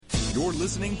You're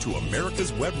listening to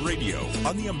America's Web Radio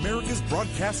on the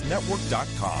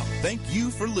AmericasBroadcastNetwork.com. Thank you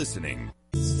for listening.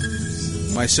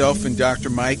 Myself and Dr.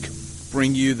 Mike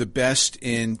bring you the best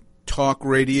in talk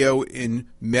radio in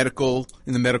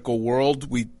the medical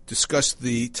world. We discuss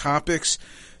the topics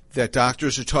that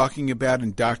doctors are talking about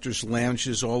in doctors'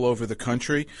 lounges all over the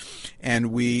country, and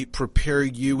we prepare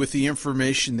you with the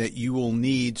information that you will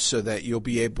need so that you'll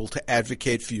be able to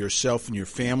advocate for yourself and your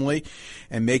family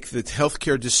and make the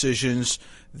healthcare decisions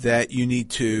that you need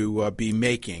to be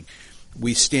making.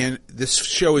 This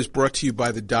show is brought to you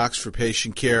by the Docs for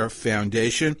Patient Care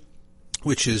Foundation,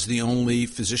 which is the only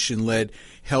physician-led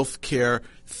healthcare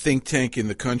think tank in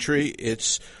the country.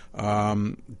 It's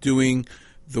doing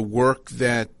the work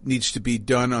that needs to be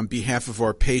done on behalf of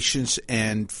our patients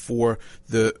and for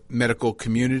the medical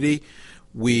community.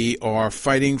 We are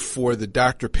fighting for the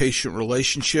doctor-patient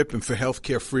relationship and for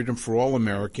healthcare freedom for all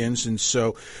Americans, and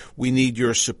so we need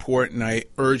your support, and I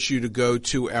urge you to go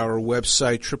to our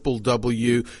website,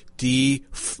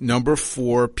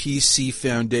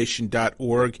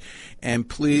 www.d4pcfoundation.org, and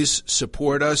please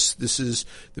support us. This is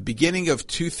the beginning of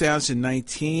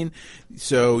 2019,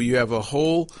 so you have a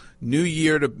whole new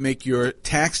year to make your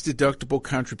tax-deductible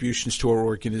contributions to our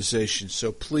organization.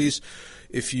 So please,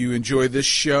 if you enjoy this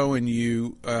show and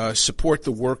you support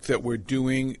the work that we're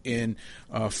doing in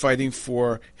fighting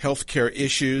for healthcare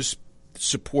issues,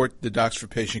 support the Docs for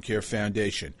Patient Care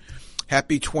Foundation.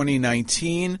 Happy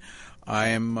 2019. I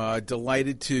am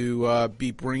delighted to be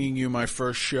bringing you my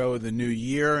first show of the new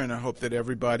year, and I hope that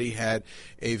everybody had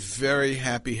a very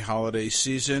happy holiday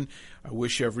season. I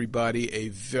wish everybody a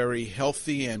very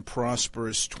healthy and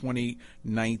prosperous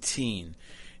 2019.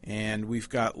 And we've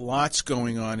got lots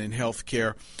going on in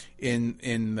healthcare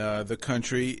in the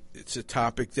country. It's a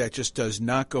topic that just does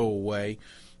not go away,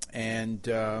 and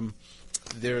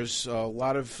there's a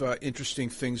lot of interesting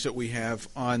things that we have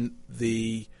on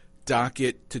the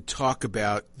docket to talk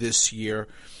about this year,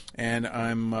 and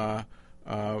I'm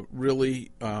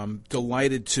really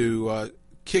delighted to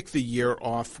kick the year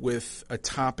off with a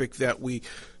topic that we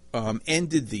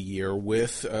ended the year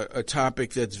with, a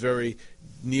topic that's very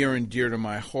near and dear to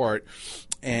my heart,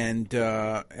 and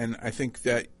I think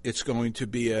that it's going to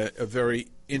be a very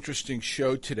interesting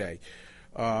show today.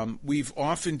 We've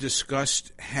often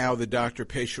discussed how the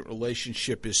doctor-patient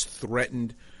relationship is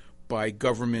threatened by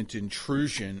government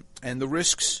intrusion, and the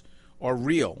risks are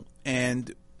real,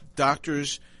 and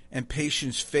doctors and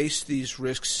patients face these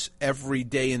risks every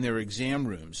day in their exam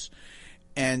rooms,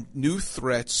 and new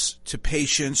threats to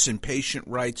patients and patient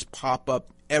rights pop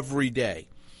up every day.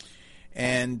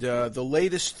 And the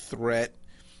latest threat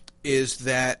is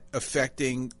that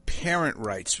affecting parent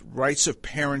rights of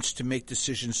parents to make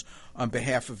decisions on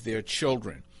behalf of their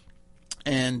children.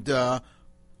 And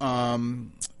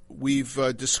we've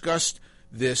discussed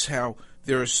this, how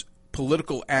there's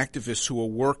political activists who are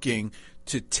working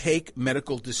to take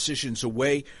medical decisions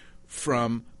away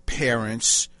from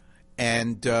parents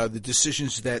and the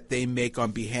decisions that they make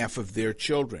on behalf of their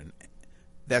children.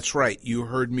 That's right, you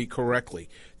heard me correctly.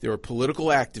 There are political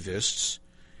activists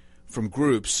from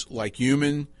groups like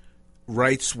Human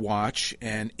Rights Watch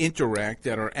and Interact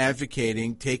that are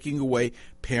advocating taking away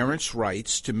parents'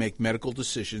 rights to make medical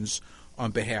decisions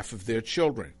on behalf of their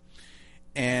children.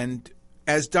 And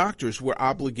as doctors, we're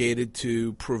obligated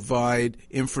to provide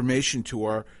information to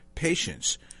our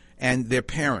patients and their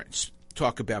parents,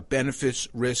 talk about benefits,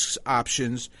 risks,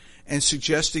 options, and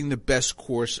suggesting the best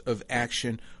course of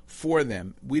action for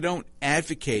them. We don't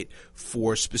advocate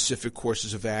for specific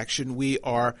courses of action. We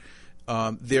are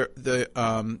the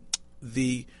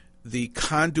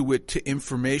conduit to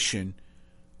information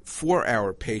for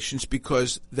our patients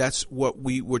because that's what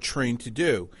we were trained to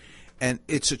do. And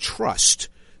it's a trust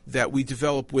that we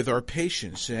develop with our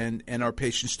patients, and our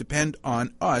patients depend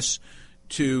on us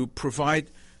to provide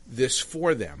this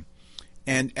for them.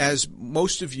 And as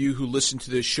most of you who listen to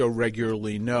this show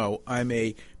regularly know, I'm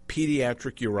a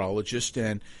pediatric urologist,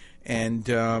 and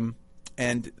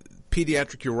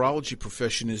pediatric urology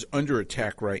profession is under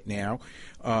attack right now,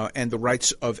 and the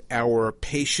rights of our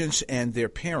patients and their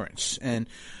parents. And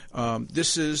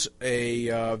this is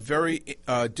a very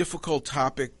difficult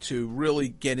topic to really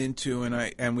get into,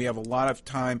 and we have a lot of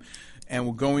time, and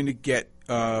we're going to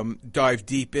dive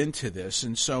deep into this.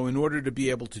 And so in order to be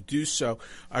able to do so,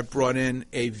 I brought in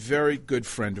a very good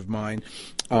friend of mine,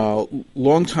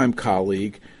 longtime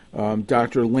colleague,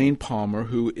 Dr. Lane Palmer,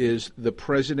 who is the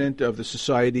president of the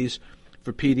Societies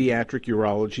for Pediatric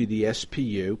Urology, the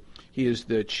SPU. He is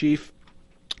the chief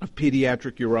of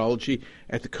pediatric urology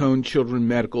at the Cone Children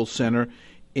Medical Center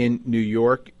in New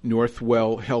York,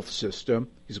 Northwell Health System.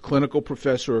 He's a clinical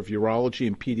professor of urology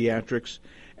and pediatrics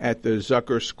at the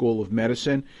Zucker School of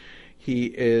Medicine. He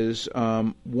is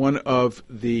one of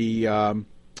the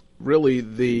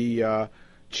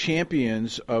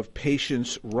champions of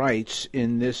patients' rights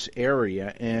in this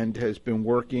area and has been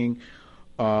working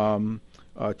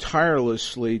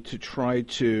tirelessly to try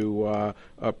to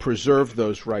preserve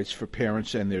those rights for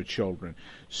parents and their children.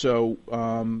 So,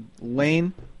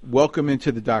 Lane, welcome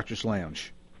into the Doctor's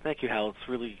Lounge. Thank you, Hal. It's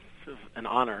really an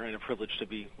honor and a privilege to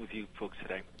be with you folks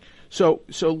today. So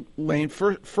Lane,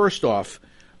 first off,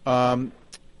 you're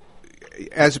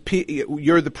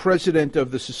the president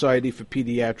of the Society for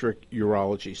Pediatric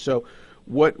Urology. So,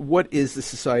 what is the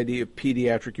Societies for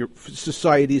Pediatric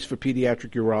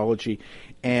Urology,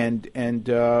 and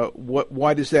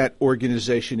why does that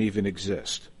organization even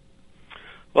exist?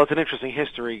 Well, it's an interesting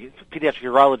history. Pediatric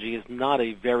urology is not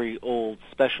a very old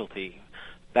specialty.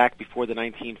 Back before the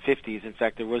 1950s, in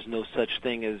fact, there was no such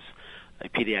thing as a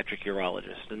pediatric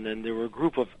urologist. And then there were a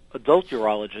group of adult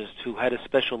urologists who had a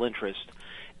special interest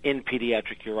in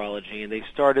pediatric urology, and they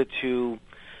started to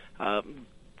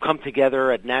come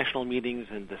together at national meetings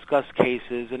and discuss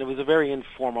cases, and it was a very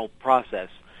informal process.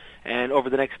 And over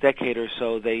the next decade or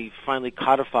so, they finally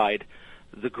codified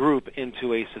the group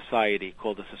into a society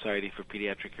called the Society for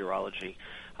Pediatric Urology.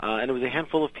 And it was a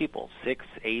handful of people, 6,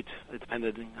 8, it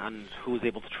depended on who was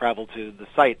able to travel to the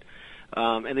site.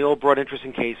 And they all brought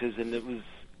interesting cases, and it was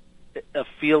a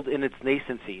field in its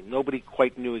nascency. Nobody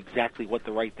quite knew exactly what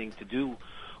the right thing to do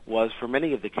was for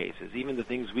many of the cases. Even the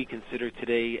things we consider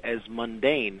today as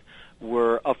mundane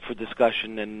were up for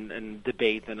discussion and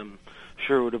debate, and I'm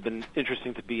sure it would have been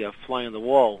interesting to be a fly on the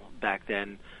wall back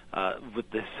then with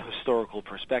this historical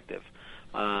perspective.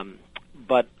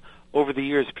 But over the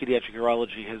years, pediatric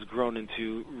urology has grown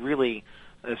into really,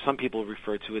 as some people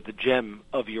refer to it, the gem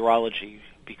of urology,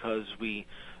 because we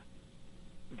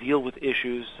deal with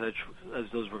issues such as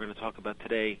those we're going to talk about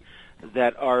today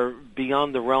that are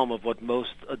beyond the realm of what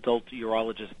most adult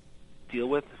urologists deal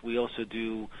with. We also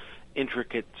do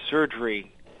intricate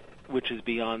surgery, which is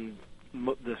beyond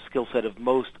the skill set of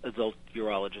most adult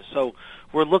urologists. So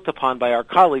we're looked upon by our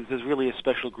colleagues as really a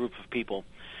special group of people.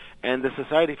 And the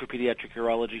Society for Pediatric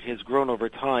Urology has grown over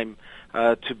time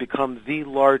to become the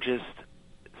largest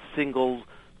single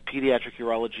pediatric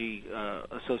urology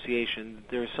association.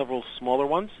 There are several smaller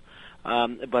ones,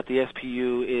 but the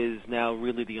SPU is now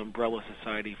really the umbrella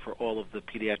society for all of the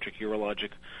pediatric urologic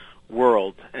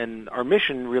world. And our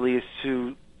mission really is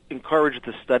to encourage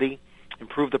the study,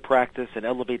 improve the practice, and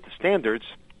elevate the standards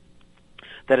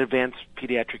that advance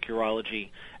pediatric urology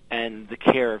and the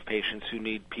care of patients who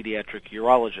need pediatric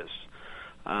urologists.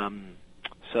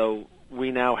 So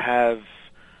we now have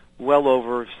well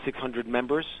over 600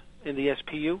 members in the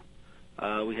SPU.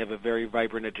 We have a very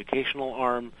vibrant educational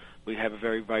arm. We have a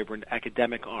very vibrant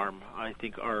academic arm. I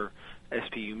think our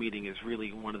SPU meeting is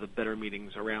really one of the better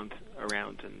meetings around,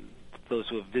 and those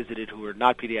who have visited who are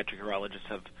not pediatric urologists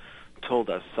have told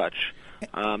us such.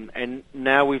 And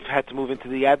now we've had to move into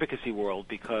the advocacy world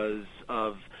because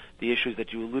of the issues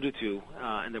that you alluded to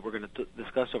and that we're going to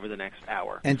discuss over the next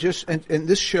hour. And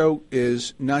this show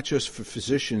is not just for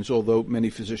physicians, although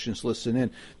many physicians listen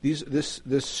in.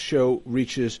 This show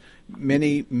reaches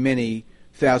many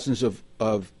thousands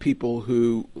of people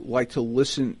who like to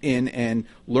listen in and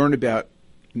learn about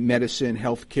medicine,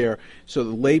 healthcare, so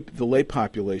the lay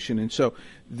population. And so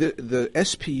the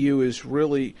SPU is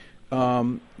really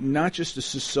not just a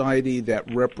society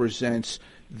that represents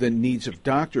the needs of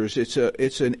doctors.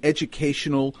 It's an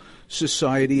educational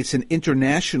society. It's an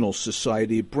international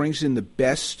society. It brings in the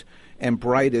best and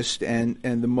brightest and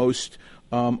the most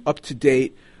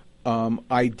up-to-date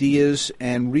ideas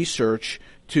and research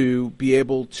to be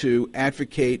able to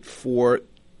advocate for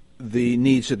the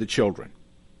needs of the children.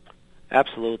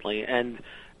 Absolutely. And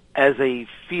as a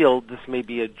field, this may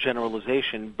be a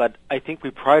generalization, but I think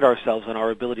we pride ourselves on our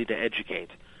ability to educate.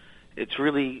 It's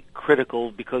really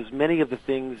critical because many of the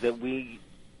things that we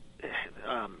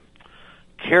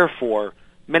care for,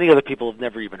 many other people have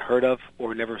never even heard of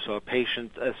or never saw a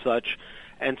patient as such.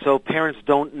 And so parents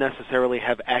don't necessarily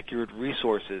have accurate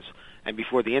resources. And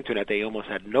before the Internet, they almost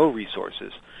had no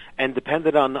resources and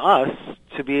depended on us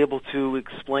to be able to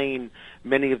explain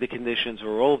many of the conditions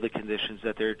or all of the conditions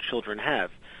that their children have.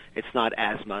 It's not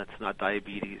asthma, it's not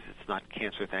diabetes, it's not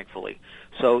cancer, thankfully.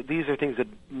 So these are things that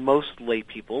most lay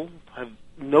people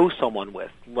know someone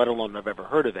with, let alone have ever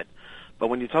heard of it. But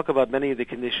when you talk about many of the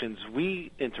conditions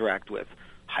we interact with,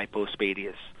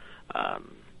 hypospadias,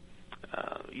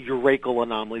 urachal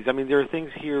anomalies, I mean, there are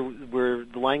things here where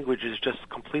the language is just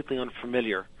completely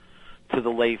unfamiliar to the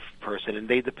lay person, and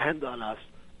they depend on us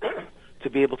to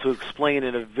be able to explain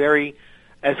in a very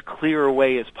as clear a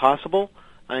way as possible.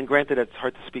 And granted, it's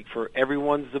hard to speak for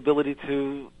everyone's ability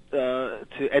to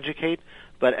educate,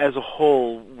 but as a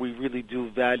whole, we really do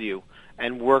value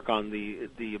and work on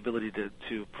the ability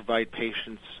to provide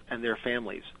patients and their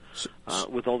families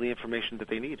with all the information that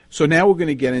they need. So now we're going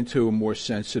to get into a more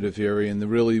sensitive area, and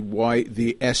really why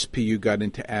the SPU got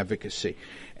into advocacy,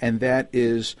 and that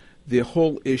is the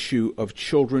whole issue of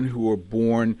children who are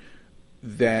born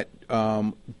that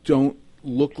don't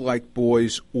look like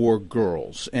boys or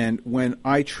girls. And when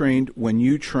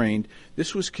you trained,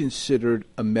 this was considered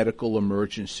a medical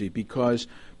emergency, because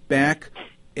back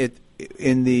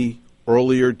in the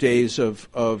earlier days of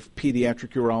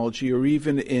pediatric urology, or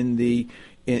even in the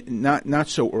not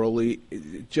so early,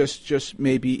 just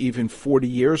maybe even 40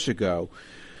 years ago,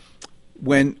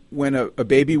 when a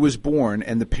baby was born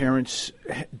and the parents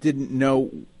didn't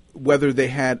know whether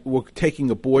they were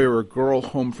taking a boy or a girl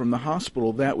home from the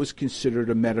hospital, that was considered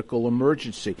a medical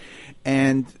emergency,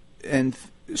 and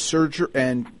surgery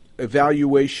and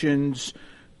evaluations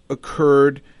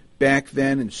occurred back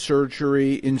then, and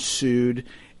surgery ensued,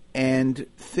 and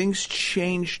things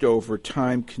changed over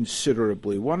time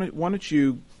considerably. Why don't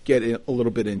you get a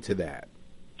little bit into that?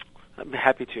 I'm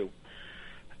happy to.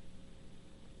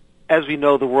 As we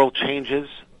know, the world changes.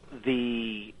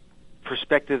 The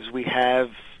perspectives we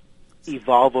have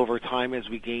evolve over time as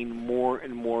we gain more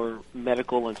and more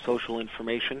medical and social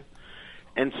information.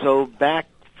 And so back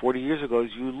 40 years ago,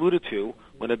 as you alluded to,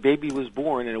 when a baby was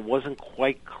born and it wasn't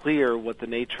quite clear what the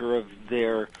nature of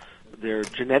their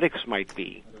genetics might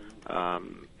be,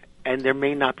 and there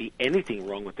may not be anything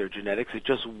wrong with their genetics, it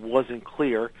just wasn't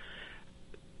clear,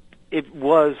 it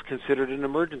was considered an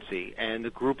emergency, and a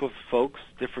group of folks,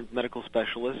 different medical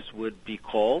specialists, would be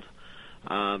called.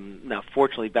 Now,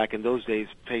 fortunately, back in those days,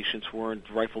 patients weren't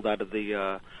rifled out of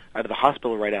the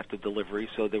hospital right after delivery,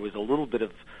 so there was a little bit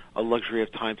of a luxury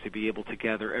of time to be able to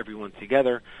gather everyone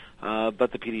together.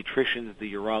 But the pediatricians,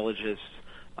 the urologists,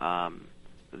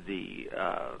 the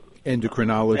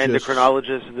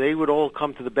endocrinologists, they would all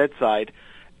come to the bedside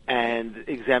and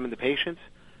examine the patient,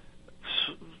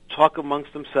 talk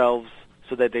amongst themselves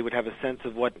so that they would have a sense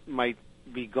of what might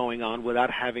be going on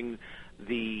without having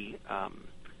the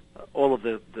all of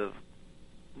the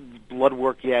blood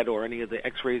work yet, or any of the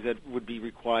x-rays that would be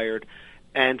required,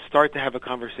 and start to have a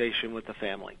conversation with the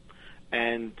family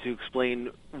and to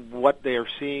explain what they are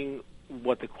seeing,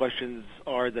 what the questions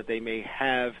are that they may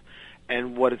have,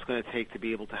 and what it's going to take to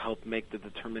be able to help make the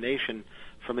determination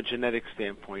from a genetic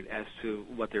standpoint as to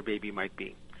what their baby might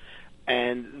be.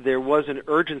 And there was an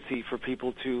urgency for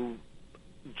people to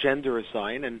gender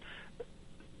assign, and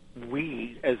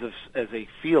we, as a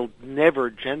field, never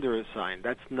gender assign.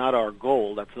 That's not our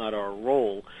goal. That's not our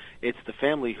role. It's the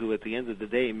family who, at the end of the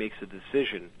day, makes a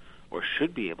decision, or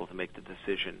should be able to make the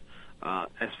decision,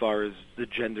 as far as the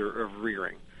gender of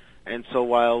rearing. And so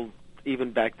while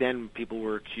even back then people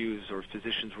were accused, or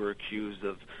physicians were accused,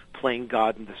 of playing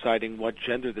God and deciding what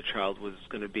gender the child was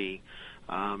going to be,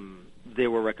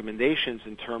 there were recommendations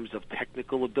in terms of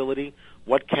technical ability.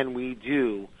 What can we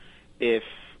do if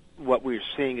what we're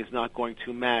seeing is not going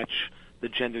to match the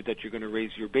gender that you're going to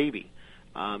raise your baby?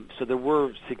 So there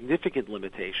were significant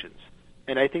limitations.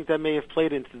 And I think that may have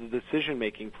played into the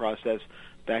decision-making process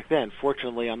back then.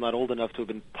 Fortunately, I'm not old enough to have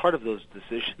been part of those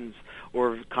decisions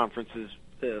or conferences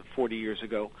 40 years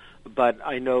ago, but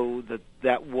I know that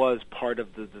that was part of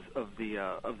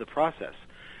the process.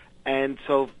 And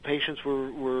so patients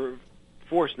were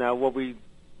forced. Now, what we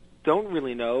don't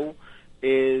really know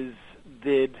is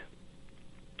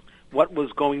what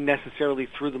was going necessarily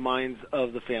through the minds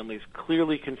of the families.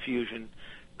 Clearly confusion,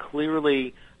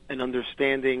 clearly an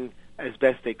understanding as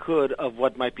best they could of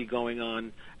what might be going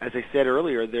on. As I said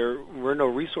earlier, there were no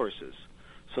resources.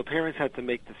 So parents had to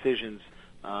make decisions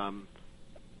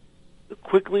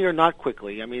quickly or not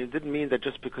quickly. I mean, it didn't mean that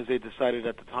just because they decided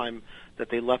at the time that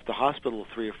they left the hospital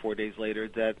 3 or 4 days later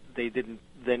that they didn't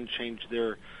then change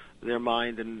their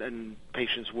mind and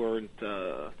patients weren't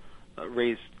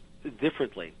raised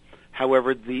differently.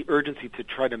 However, the urgency to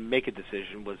try to make a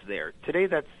decision was there. Today,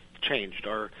 that's changed.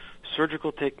 Our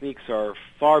surgical techniques are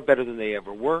far better than they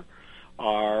ever were.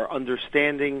 Our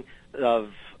understanding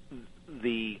of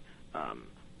the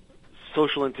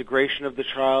social integration of the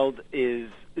child is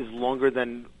longer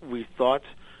than we thought.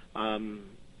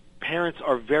 Parents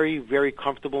are very, very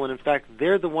comfortable, and in fact,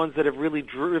 they're the ones that have really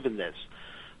driven this.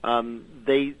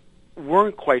 They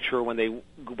weren't quite sure when they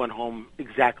went home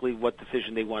exactly what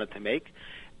decision they wanted to make.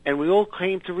 And we all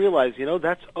came to realize,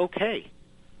 that's okay.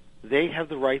 They have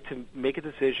the right to make a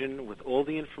decision with all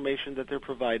the information that they're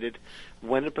provided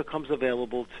when it becomes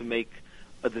available to make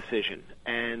a decision.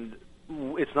 And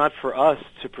it's not for us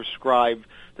to prescribe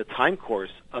the time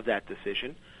course of that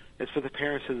decision. It's for the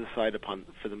parents to decide upon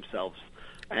for themselves.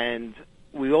 And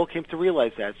we all came to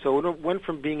realize that. So it went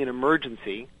from being an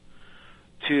emergency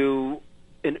to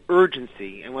an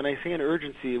urgency. And when I say an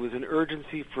urgency, it was an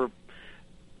urgency for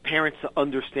parents to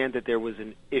understand that there was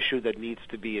an issue that needs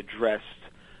to be addressed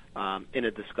in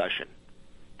a discussion.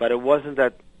 But it wasn't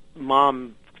that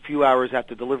mom, a few hours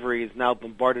after delivery, is now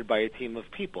bombarded by a team of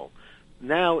people.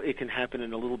 Now it can happen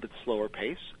in a little bit slower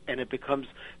pace, and it becomes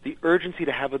the urgency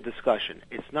to have a discussion.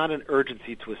 It's not an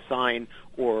urgency to assign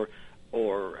or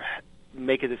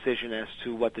make a decision as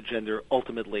to what the gender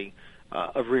ultimately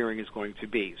of rearing is going to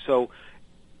be. So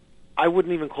I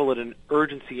wouldn't even call it an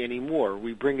urgency anymore.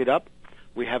 We bring it up,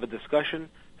 we have a discussion,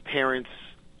 parents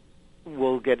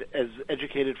will get as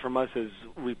educated from us as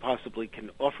we possibly can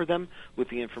offer them with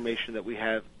the information that we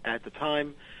have at the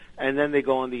time, and then they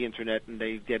go on the internet and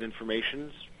they get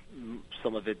information,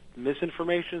 some of it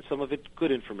misinformation, some of it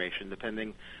good information,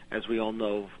 depending, as we all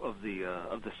know, of the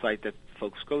site that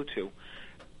folks go to.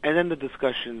 And then the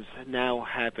discussions now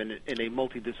happen in a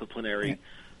multidisciplinary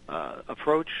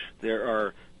approach. There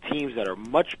are teams that are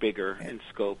much bigger in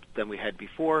scope than we had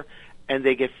before, and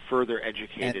they get further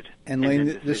educated. And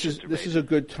Lane, this is a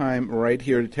good time right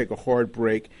here to take a hard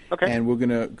break. Okay. And we're going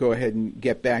to go ahead and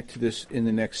get back to this in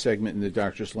the next segment in the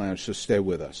Doctor's Lounge, so stay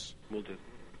with us. We'll do.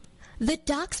 The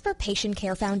Docs for Patient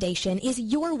Care Foundation is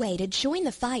your way to join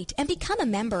the fight and become a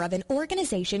member of an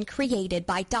organization created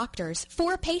by doctors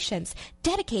for patients,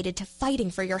 dedicated to fighting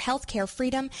for your health care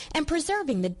freedom and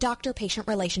preserving the doctor-patient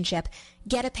relationship.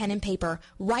 Get a pen and paper.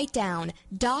 Write down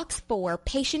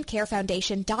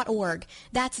docs4patientcarefoundation.org.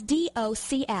 That's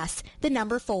DOCS, the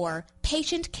number 4,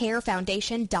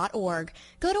 patientcarefoundation.org.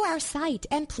 Go to our site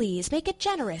and please make a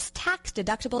generous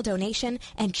tax-deductible donation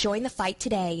and join the fight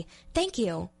today. Thank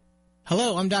you.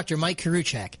 Hello, I'm Dr. Mike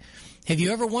Karuchak. Have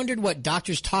you ever wondered what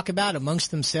doctors talk about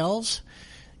amongst themselves?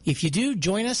 If you do,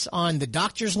 join us on the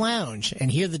Doctor's Lounge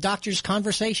and hear the doctors'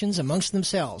 conversations amongst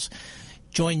themselves.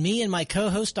 Join me and my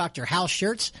co-host, Dr. Hal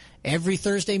Schertz, every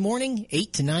Thursday morning,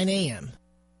 8 to 9 a.m.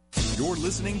 You're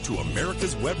listening to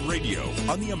America's Web Radio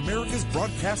on the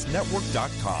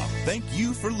AmericasBroadcastNetwork.com. Thank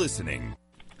you for listening.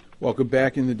 Welcome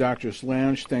back in the Doctor's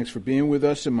Lounge. Thanks for being with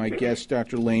us. And my guest,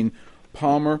 Dr. Lane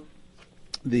Palmer,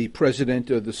 the president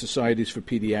of the Societies for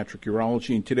Pediatric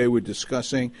Urology. And today we're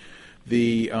discussing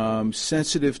the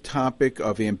sensitive topic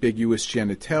of ambiguous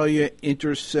genitalia,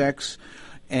 intersex,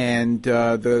 and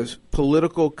the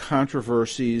political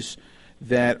controversies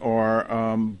that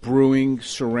are brewing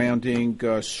surrounding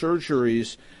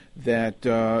surgeries that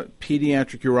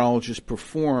pediatric urologists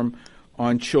perform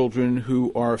on children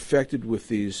who are affected with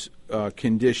these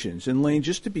conditions. And Lane,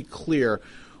 just to be clear,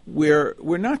 we're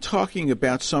not talking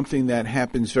about something that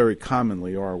happens very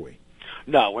commonly, are we?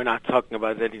 No, we're not talking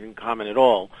about anything common at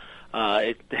all.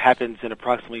 It happens in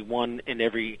approximately 1 in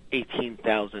every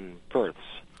 18,000 births.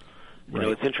 Right. You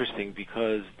know, it's interesting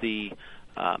because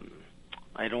I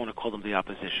don't want to call them the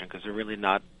opposition because they're really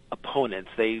not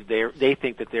opponents. They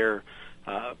think that they're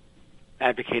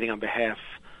advocating on behalf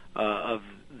of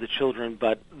the children,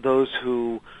 but those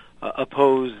who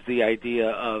oppose the idea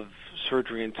of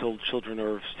surgery until children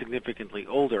are significantly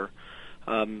older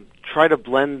try to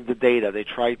blend the data. They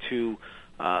try to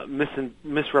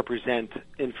misrepresent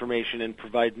information and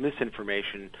provide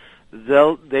misinformation.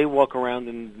 They walk around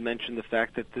and mention the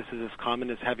fact that this is as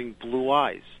common as having blue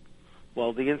eyes.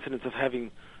 Well, the incidence of having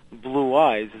blue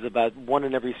eyes is about 1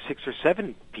 in every 6 or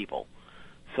 7 people.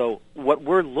 So what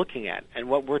we're looking at and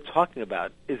what we're talking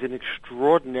about is an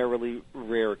extraordinarily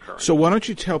rare occurrence. So why don't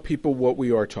you tell people what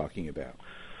we are talking about?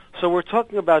 So we're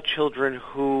talking about children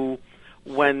who,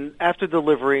 when after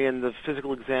delivery and the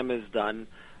physical exam is done,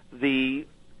 the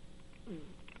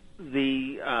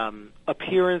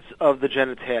appearance of the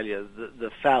genitalia,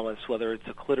 the phallus, whether it's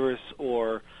a clitoris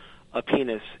or a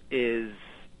penis, is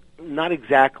not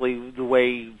exactly the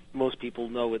way most people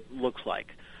know it looks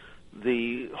like.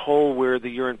 The hole where the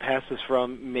urine passes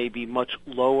from may be much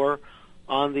lower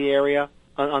on the area,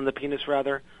 on the penis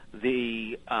rather.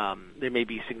 There may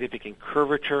be significant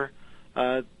curvature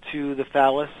to the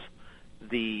phallus.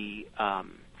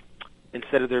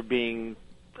 Instead of there being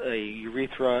a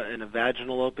urethra and a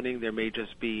vaginal opening, there may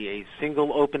just be a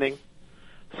single opening.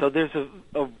 So there's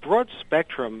a broad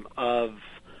spectrum of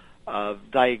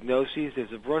diagnoses.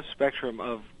 There's a broad spectrum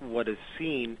of what is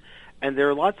seen, and there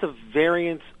are lots of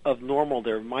variants of normal.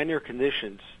 There are minor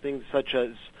conditions, things such as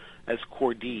as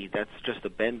Core D. That's just a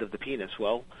bend of the penis.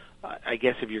 Well, I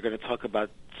guess if you're going to talk about,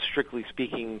 strictly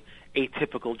speaking,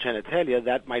 atypical genitalia,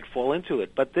 that might fall into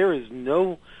it. But there is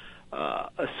no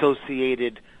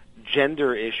associated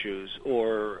gender issues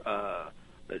or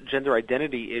gender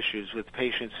identity issues with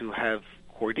patients who have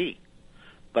Core D.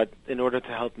 But in order to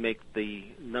help make the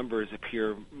numbers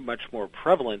appear much more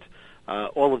prevalent,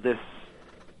 all of this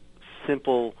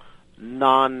simple,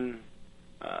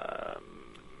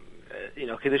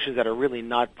 conditions that are really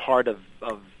not part of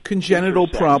congenital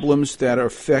intersex problems that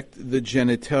affect the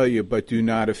genitalia but do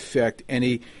not affect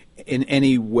in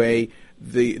any way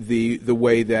the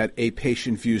way that a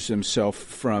patient views himself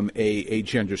from a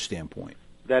gender standpoint.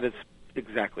 That is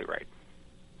exactly right.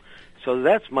 So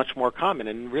that's much more common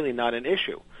and really not an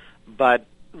issue. But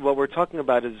what we're talking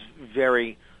about is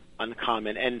very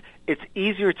uncommon, and it's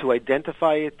easier to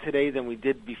identify it today than we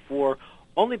did before,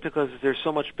 only because there's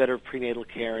so much better prenatal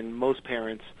care, and most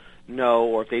parents know,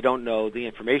 or if they don't know, the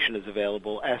information is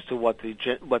available as to what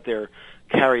their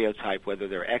karyotype, whether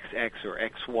they're XX or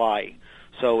XY.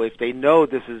 So if they know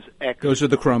this is X... Those are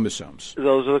the chromosomes.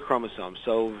 Those are the chromosomes.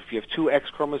 So if you have two X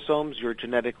chromosomes, you're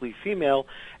genetically female,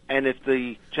 and if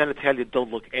the genitalia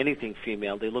don't look anything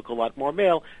female, they look a lot more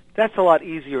male, that's a lot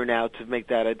easier now to make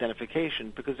that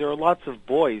identification, because there are lots of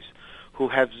boys who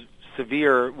have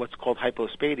severe what's called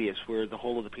hypospadias, where the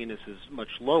whole of the penis is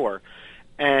much lower.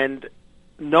 And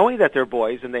knowing that they're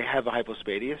boys and they have a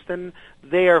hypospadias, then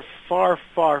they are far,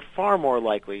 far, far more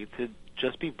likely to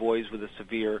just be boys with a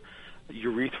severe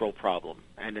urethral problem,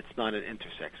 and it's not an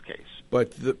intersex case.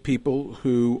 But the people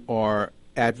who are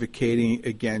advocating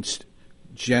against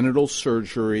genital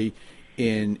surgery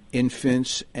in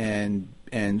infants and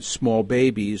small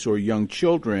babies or young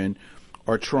children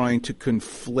are trying to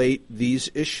conflate these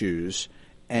issues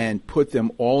and put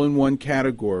them all in one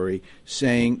category,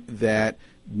 saying that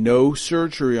no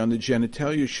surgery on the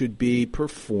genitalia should be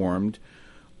performed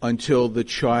until the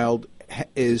child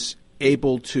is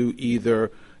able to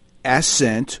either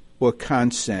assent or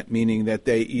consent, meaning that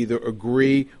they either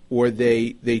agree or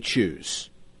they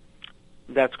choose.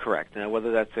 That's correct. Now,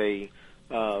 whether that's a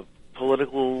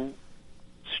political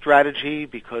strategy,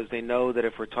 because they know that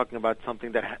if we're talking about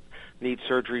something that needs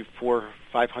surgery 400 or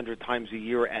 500 times a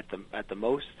year at the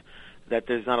most, that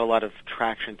there's not a lot of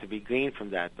traction to be gained from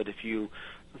that. But if you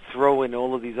throw in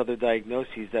all of these other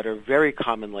diagnoses that are very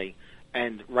commonly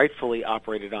and rightfully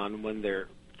operated on when their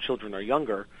children are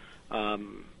younger,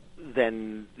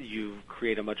 then you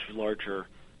create a much larger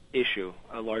issue,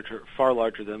 far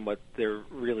larger than what there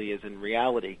really is in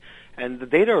reality. And the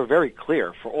data are very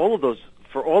clear for all of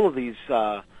these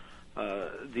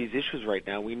issues right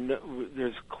now. We know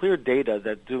there's clear data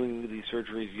that doing these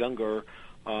surgeries younger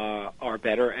are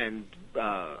better, and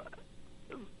the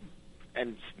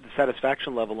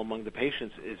satisfaction level among the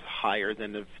patients is higher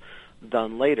than if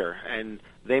done later. And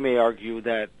they may argue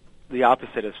that the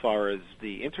opposite as far as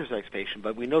the intersex patient,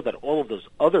 but we know that all of those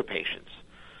other patients,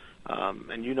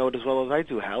 and you know it as well as I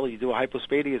do, Hal, you do a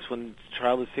hypospadias when the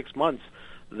child is 6 months,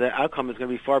 the outcome is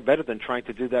going to be far better than trying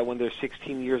to do that when they're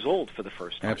 16 years old for the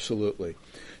first time. Absolutely.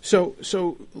 So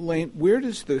Lane, where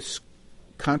does this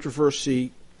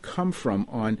controversy come from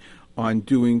on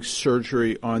doing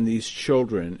surgery on these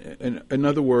children? In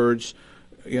other words,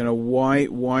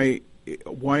 why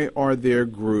are there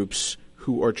groups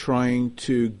who are trying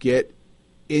to get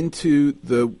into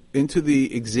the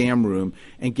exam room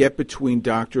and get between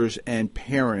doctors and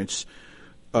parents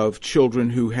of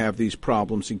children who have these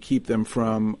problems and keep them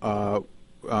from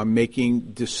making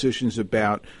decisions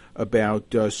about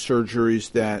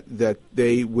surgeries that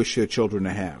they wish their children to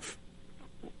have?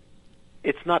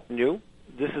 It's not new.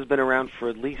 This has been around for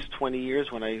at least 20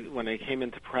 years. When I came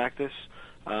into practice,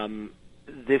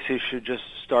 this issue just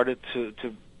started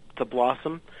to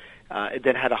blossom. It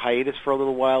then had a hiatus for a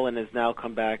little while and has now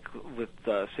come back with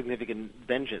significant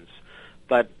vengeance.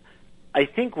 But I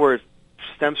think where it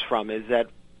stems from is that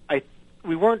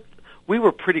we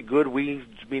were pretty good, we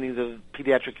meaning the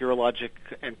pediatric urologic,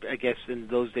 and I guess in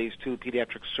those days too,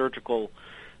 pediatric surgical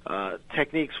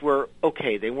techniques were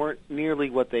okay. They weren't nearly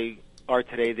what they are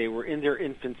today. They were in their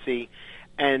infancy,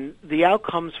 and the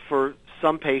outcomes for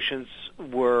some patients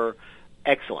were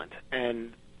excellent.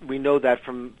 And we know that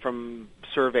from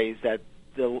surveys that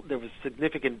there was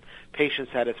significant patient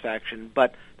satisfaction,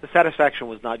 but the satisfaction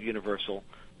was not universal.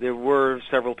 There were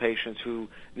several patients who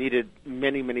needed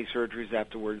many, many surgeries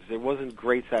afterwards. There wasn't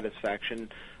great satisfaction,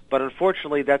 but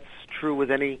unfortunately that's true with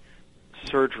any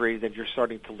surgery that you're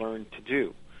starting to learn to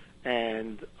do.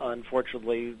 And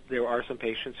unfortunately there are some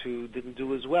patients who didn't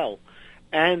do as well.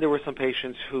 And there were some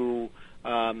patients who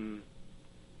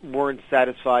weren't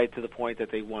satisfied to the point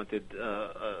that they wanted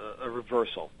a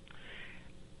reversal.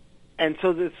 And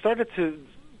so it started to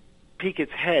peek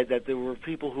its head that there were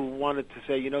people who wanted to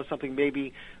say, something,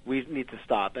 maybe we need to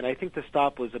stop. And I think the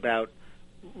stop was about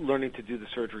learning to do the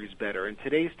surgeries better. And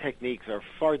today's techniques are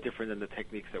far different than the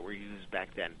techniques that were used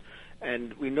back then.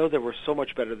 And we know that we're so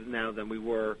much better now than we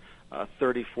were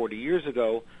 30, 40 years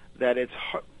ago that it's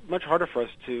much harder for us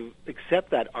to accept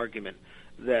that argument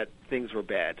that things were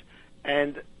bad.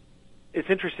 And it's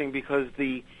interesting because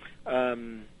the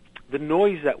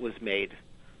noise that was made,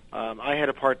 I had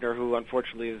a partner who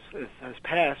unfortunately has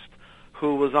passed,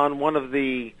 who was on one of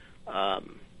the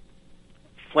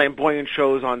flamboyant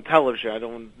shows on television. I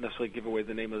don't want to necessarily give away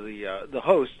the name of the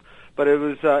host, but it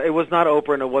was not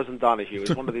Oprah and it wasn't Donahue. It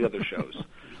was one of the other shows.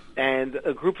 And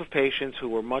a group of patients who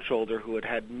were much older, who had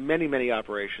had many, many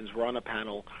operations, were on a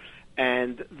panel,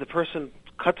 and the person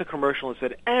cut to commercial and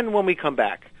said, "And when we come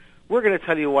back, we're going to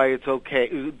tell you why it's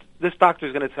okay. This doctor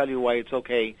is going to tell you why it's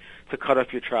okay to cut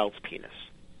off your child's penis."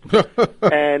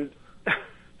 and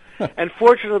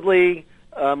fortunately,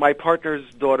 my partner's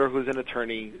daughter, who's an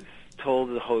attorney, told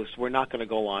the host, "We're not going to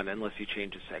go on unless you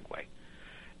change the segue."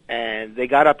 And they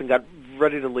got up and got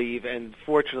ready to leave, and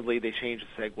fortunately, they changed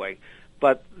the segue.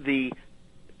 But the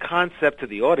concept to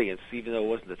the audience, even though it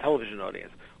wasn't the television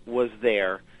audience, was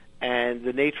there, and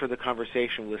the nature of the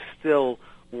conversation was still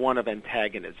one of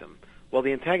antagonism. Well,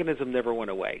 the antagonism never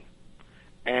went away,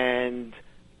 and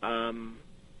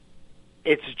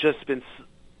it's just been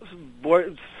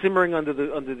simmering under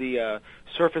the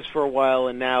surface for a while,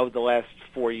 and now the last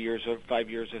 4 years or 5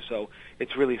 years or so,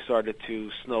 it's really started to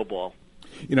snowball.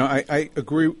 I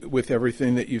agree with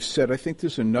everything that you've said. I think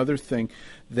there's another thing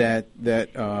that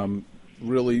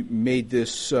really made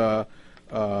this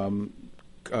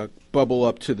bubble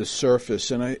up to the surface,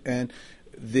 there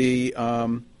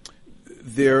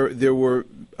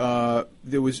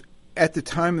was at the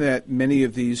time that many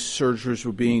of these surgeries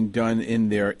were being done in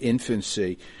their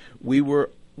infancy, we were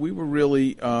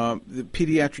really the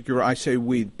pediatric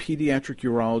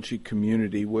urology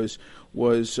community was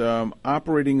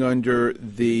operating under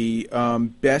the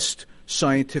best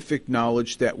scientific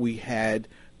knowledge that we had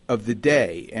of the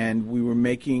day, and we were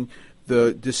making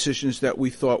the decisions that we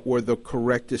thought were the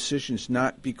correct decisions,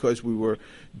 not because we were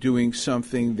doing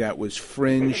something that was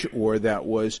fringe or that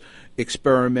was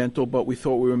experimental, but we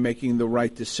thought we were making the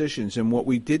right decisions. And what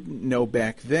we didn't know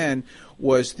back then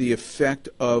was the effect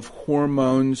of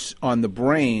hormones on the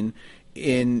brain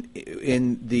in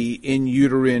the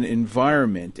in-uterine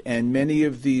environment. And many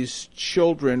of these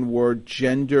children were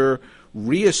gender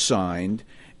reassigned,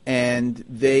 and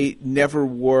they never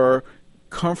were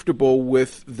comfortable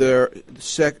with the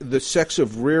sex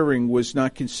of rearing was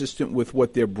not consistent with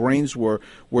what their brains were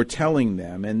telling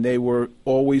them, and they were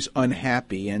always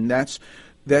unhappy. And that's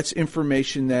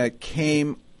information that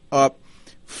came up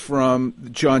from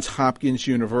Johns Hopkins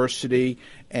University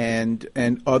and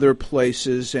other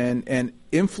places, and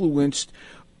influenced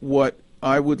what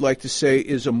I would like to say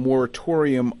is a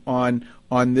moratorium on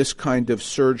this kind of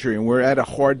surgery. And we're at a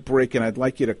hard break, and I'd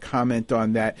like you to comment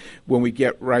on that when we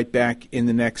get right back in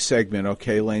the next segment.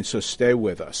 Okay, Lane, so stay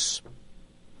with us.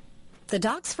 The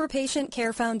Docs for Patient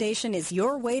Care Foundation is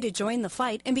your way to join the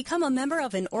fight and become a member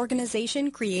of an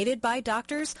organization created by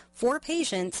doctors for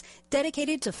patients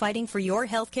dedicated to fighting for your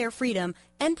healthcare freedom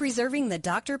and preserving the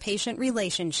doctor-patient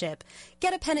relationship.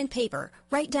 Get a pen and paper.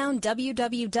 Write down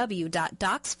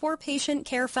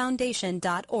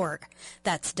www.docsforpatientcarefoundation.org.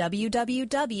 That's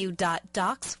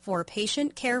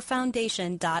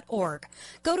www.docsforpatientcarefoundation.org.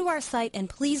 Go to our site and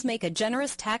please make a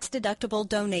generous tax-deductible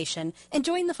donation and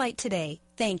join the fight today.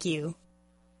 Thank you.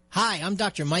 Hi, I'm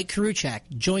Dr. Mike Karuchak.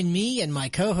 Join me and my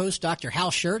co-host, Dr.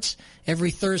 Hal Schertz, every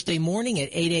Thursday morning at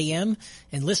 8 a.m.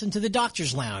 and listen to the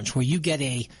Doctor's Lounge, where you get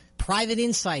a private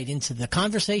insight into the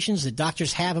conversations that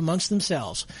doctors have amongst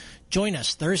themselves. Join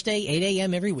us Thursday, 8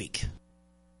 a.m. every week.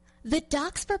 The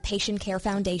Docs for Patient Care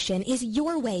Foundation is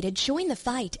your way to join the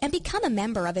fight and become a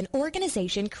member of an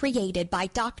organization created by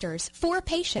doctors for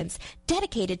patients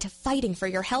dedicated to fighting for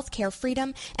your healthcare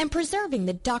freedom and preserving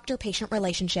the doctor-patient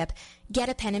relationship. Get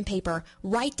a pen and paper.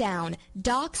 Write down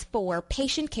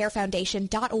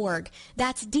docsforpatientcarefoundation.org.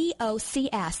 That's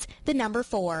DOCS, the number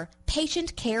 4,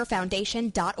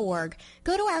 patientcarefoundation.org.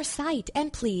 Go to our site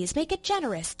and please make a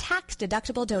generous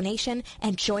tax-deductible donation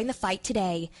and join the fight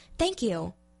today. Thank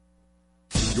you.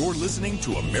 You're listening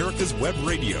to America's Web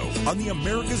Radio on the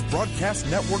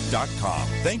AmericasBroadcastNetwork.com.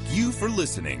 Thank you for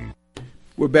listening.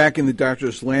 We're back in the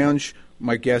Doctor's Lounge.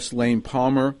 My guest, Lane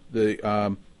Palmer,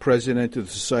 the president of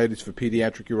the Societies for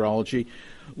Pediatric Urology.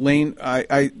 Lane,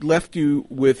 I left you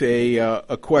with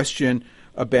a question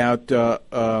about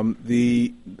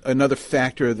another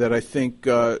factor that I think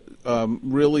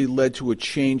really led to a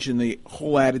change in the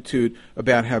whole attitude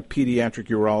about how pediatric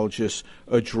urologists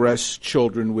address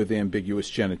children with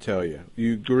ambiguous genitalia.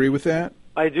 You agree with that?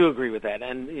 I do agree with that,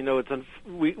 and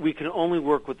we can only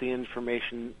work with the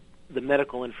information, the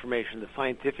medical information, the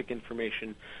scientific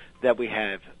information that we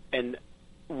have, and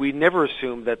we never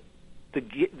assume that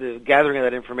the gathering of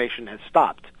that information has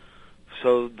stopped.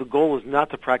 So the goal is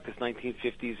not to practice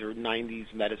 1950s or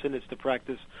 90s medicine; it's to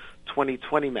practice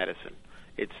 2020 medicine.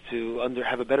 It's to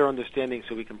have a better understanding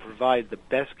so we can provide the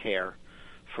best care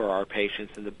for our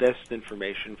patients and the best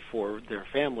information for their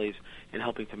families in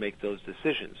helping to make those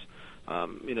decisions.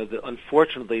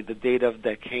 Unfortunately, the data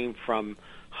that came from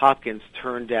Hopkins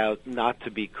turned out not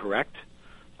to be correct,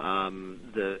 and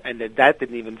that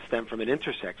didn't even stem from an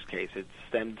intersex case. It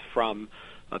stemmed from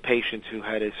a patient who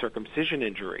had a circumcision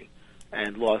injury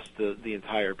and lost the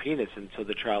entire penis, and so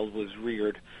the child was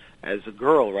reared as a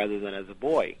girl rather than as a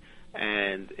boy.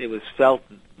 And it was felt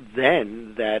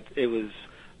then that it was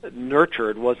nurture,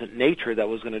 it wasn't nature, that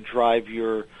was going to drive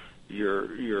your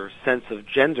sense of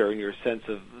gender and your sense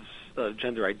of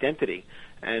gender identity.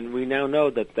 And we now know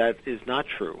that that is not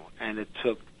true, and it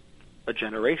took a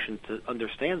generation to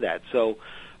understand that. So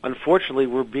unfortunately,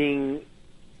 we're being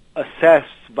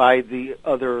assessed by the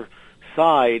other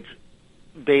side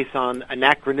based on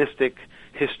anachronistic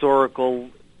historical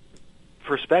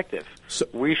perspective. So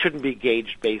we shouldn't be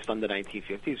gauged based on the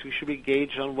 1950s. We should be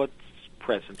gauged on what's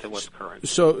present and what's current.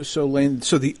 So Lane,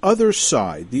 the other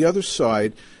side,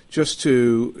 just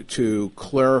to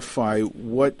clarify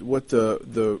what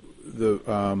the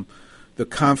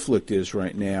conflict is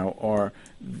right now,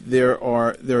 there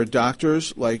are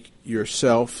doctors like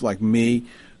yourself, like me,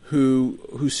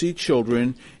 who see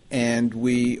children, and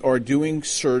we are doing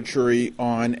surgery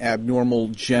on abnormal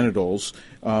genitals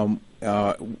that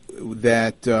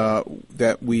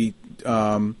we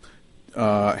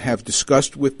have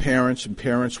discussed with parents, and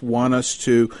parents want us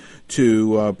to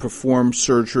perform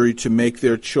surgery to make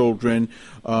their children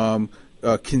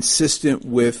consistent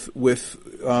with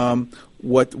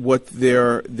what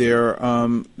their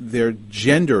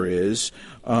gender is,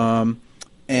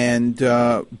 and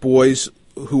boys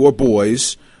who are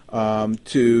boys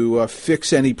to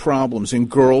fix any problems, and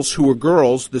girls who are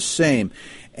girls the same.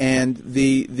 And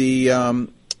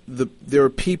there are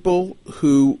people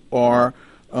who are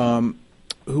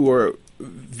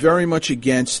very much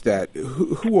against that.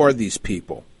 Who are these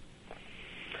people?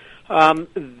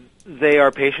 They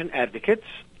are patient advocates.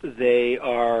 They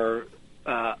are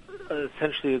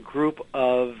essentially a group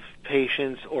of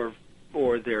patients or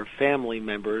their family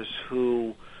members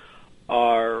who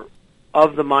are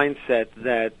of the mindset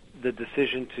that the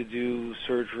decision to do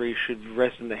surgery should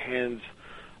rest in the hands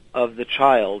of the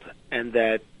child, and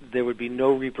that there would be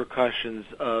no repercussions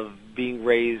of being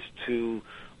raised to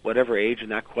whatever age, and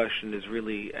that question is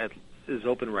really is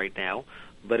open right now.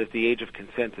 But if the age of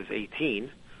consent is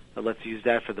 18, let's use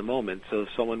that for the moment. So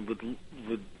someone would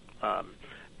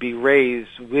be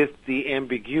raised with the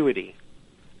ambiguity,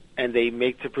 and they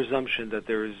make the presumption that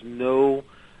there is no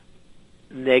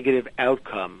negative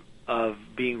outcome of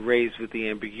being raised with the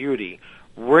ambiguity.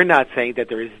 We're not saying that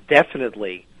there is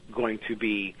definitely going to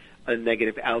be a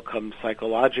negative outcome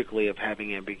psychologically of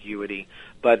having ambiguity,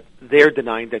 but they're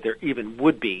denying that there even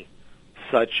would be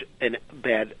such a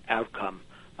bad outcome.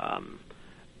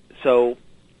 So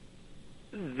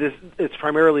it's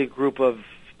primarily a group of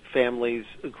families,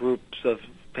 groups of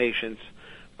patients,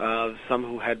 some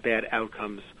who had bad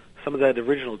outcomes, some of that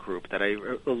original group that I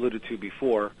alluded to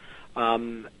before,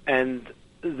 and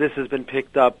this has been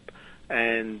picked up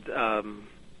and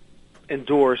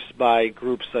endorsed by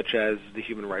groups such as the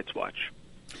Human Rights Watch.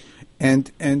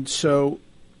 And so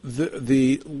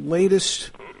the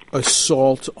latest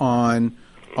assault on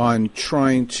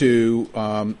trying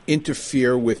to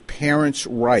interfere with parents'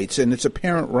 rights, and it's a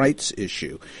parent rights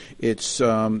issue. It's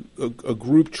a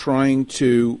group trying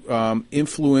to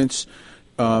influence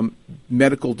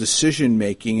medical decision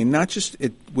making, and not just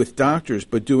with doctors,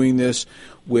 but doing this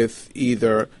with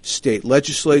either state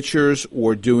legislatures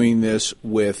or doing this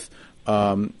with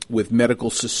medical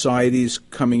societies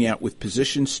coming out with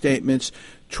position statements,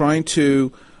 trying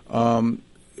to put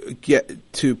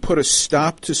a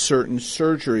stop to certain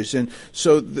surgeries. And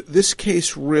so this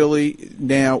case really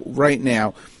right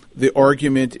now, the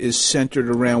argument is centered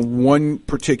around one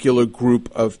particular group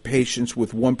of patients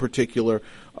with one particular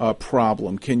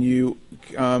problem. Can you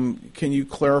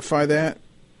clarify that?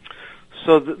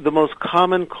 So the most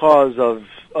common cause of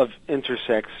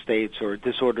intersex states or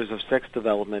disorders of sex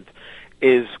development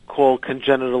is called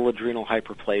congenital adrenal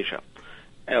hyperplasia.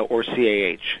 or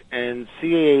CAH. And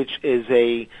CAH is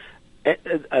there's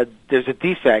a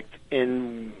defect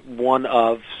in one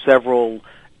of several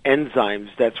enzymes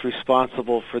that's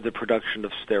responsible for the production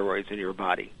of steroids in your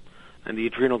body. And the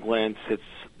adrenal gland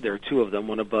there are two of them,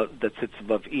 one that sits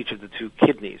above each of the two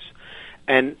kidneys.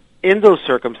 And in those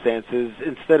circumstances,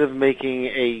 instead of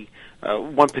making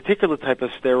one particular type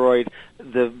of steroid,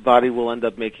 the body will end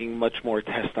up making much more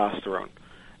testosterone.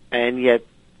 And yet,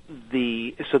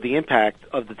 the impact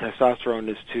of the testosterone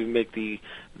is to make the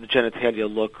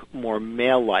genitalia look more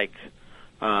male-like,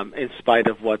 in spite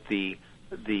of what the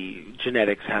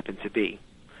genetics happen to be.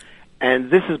 And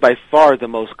this is by far the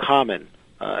most common.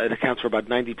 It accounts for about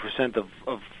 90% of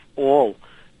all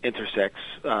intersex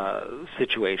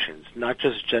situations, not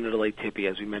just genital atypia,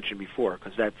 as we mentioned before,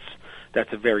 because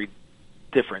that's a very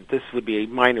different. This would be a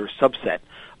minor subset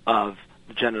of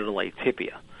genital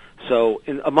atypia. So,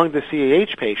 among the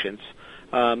CAH patients,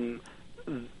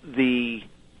 the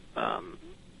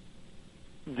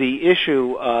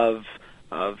issue of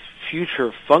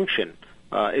future function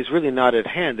is really not at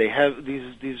hand. They have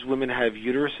these women have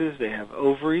uteruses, they have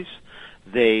ovaries,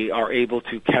 they are able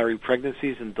to carry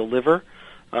pregnancies and deliver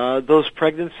those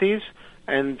pregnancies,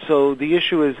 and so the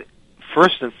issue is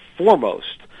first and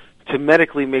foremost to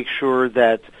medically make sure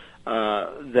that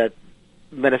that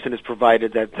medicine is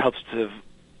provided that helps to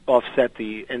offset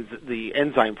the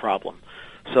enzyme problem.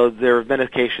 So there are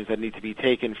medications that need to be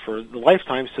taken for the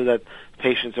lifetime so that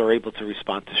patients are able to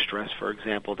respond to stress, for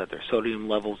example, that their sodium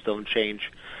levels don't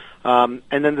change. And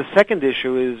then the second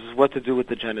issue is what to do with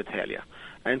the genitalia.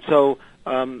 And so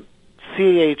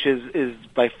CAH is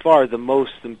by far the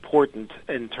most important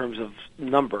in terms of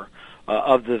number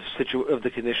of the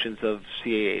conditions of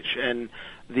CAH. And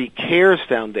the CARES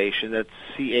Foundation, that's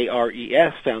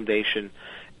CARES Foundation,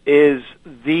 is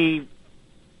the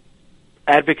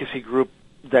advocacy group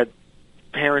that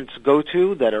parents go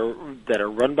to that are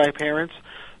run by parents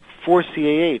for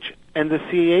CAH. And the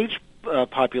CAH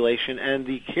population and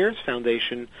the CARES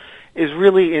Foundation is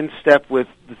really in step with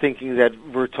the thinking that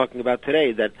we're talking about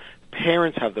today, that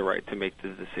parents have the right to make the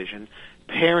decision.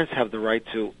 Parents have the right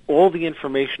to all the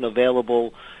information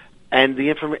available and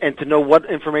to know what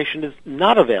information is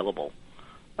not available,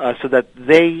 so that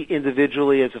they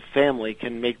individually as a family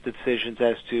can make decisions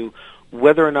as to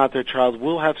whether or not their child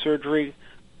will have surgery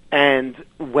and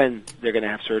when they're going to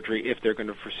have surgery, if they're going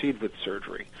to proceed with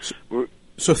surgery.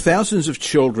 So thousands of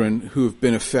children who have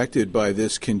been affected by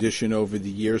this condition over the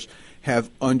years have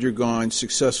undergone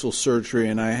successful surgery,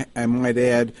 and I might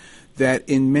add that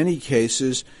in many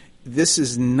cases this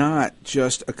is not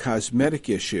just a cosmetic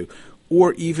issue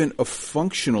or even a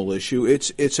functional issue.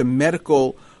 It's a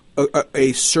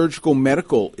surgical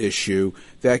medical issue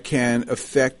that can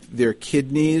affect their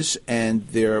kidneys and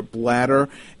their bladder,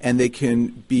 and they can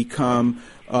become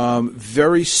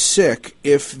very sick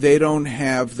if they don't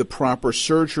have the proper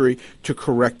surgery to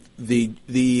correct the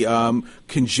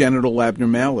congenital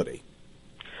abnormality.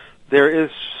 There is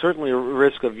certainly a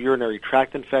risk of urinary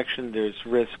tract infection. There's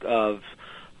risk of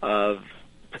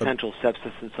potential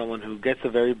sepsis in someone who gets a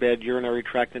very bad urinary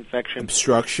tract infection.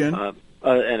 Obstruction.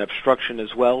 And obstruction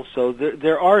as well. So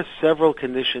there are several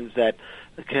conditions that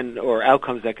or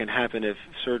outcomes that can happen if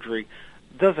surgery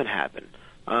doesn't happen.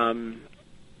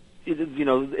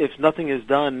 If nothing is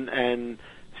done and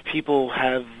people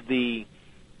have the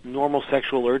normal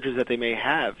sexual urges that they may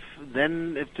have,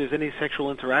 then if there's any sexual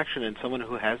interaction in someone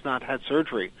who has not had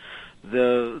surgery,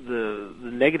 the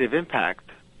negative impact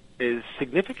is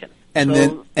significant. And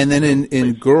then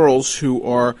in girls who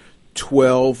are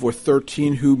 12 or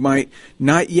 13 who might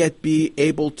not yet be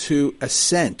able to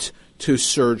assent to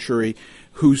surgery,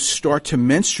 who start to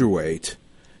menstruate,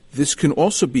 this can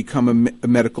also become a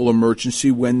medical emergency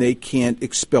when they can't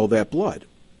expel that blood.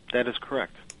 That is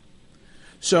correct.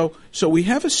 So we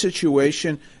have a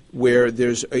situation where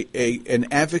there's an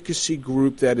advocacy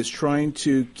group that is trying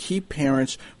to keep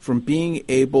parents from being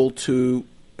able to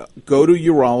go to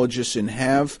urologists and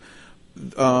have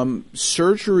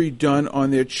surgery done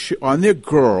on their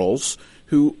girls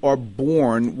who are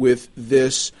born with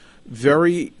this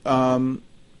very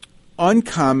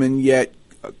uncommon yet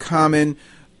common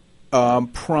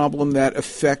problem that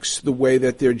affects the way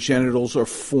that their genitals are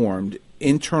formed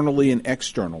internally and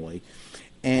externally.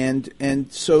 And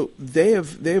so they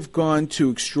have gone to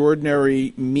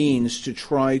extraordinary means to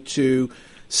try to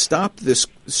stop this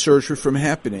surgery from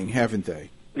happening, haven't they?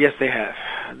 Yes, they have.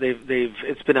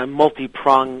 It's been a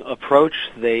multi-pronged approach.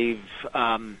 They've,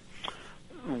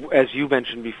 as you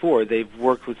mentioned before, they've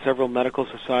worked with several medical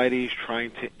societies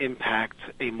trying to impact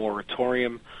a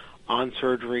moratorium on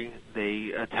surgery.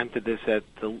 They attempted this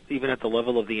even at the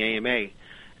level of the AMA,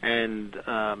 And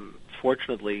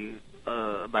fortunately,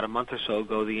 about a month or so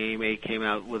ago, the AMA came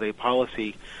out with a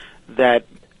policy that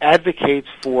advocates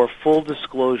for full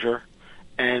disclosure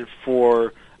and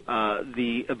for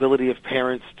the ability of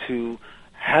parents to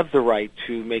have the right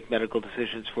to make medical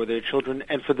decisions for their children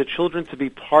and for the children to be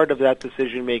part of that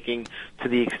decision-making to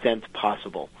the extent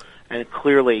possible. And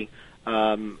clearly,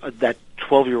 that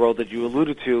 12-year-old that you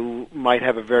alluded to might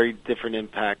have a very different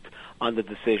impact on the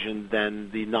decision than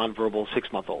the nonverbal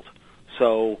 6-month-old.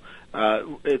 So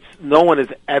no one is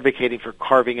advocating for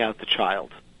carving out the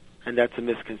child, and that's a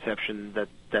misconception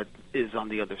that is on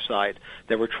the other side,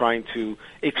 that we're trying to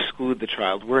exclude the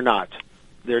child. We're not.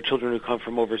 There are children who come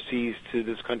from overseas to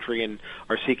this country and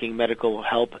are seeking medical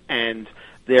help, and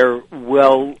they're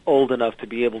well old enough to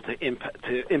be able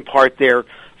to impart their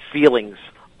feelings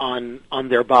on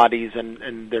their bodies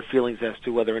and their feelings as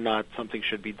to whether or not something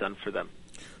should be done for them.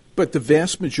 But the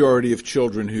vast majority of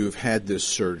children who have had this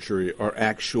surgery are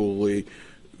actually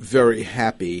very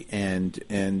happy, and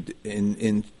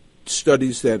in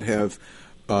studies that have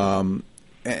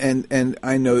and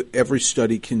I know every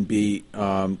study can be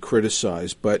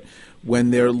criticized, but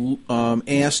when they're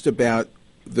asked about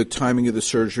the timing of the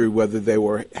surgery, whether they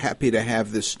were happy to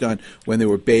have this done when they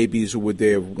were babies or would they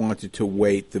have wanted to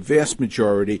wait, the vast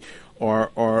majority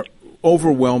are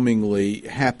overwhelmingly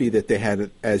happy that they had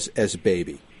it as a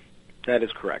baby. That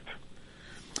is correct.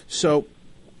 So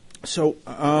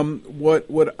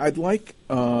what I'd like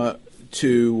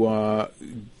to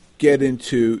get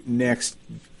into next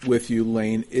with you,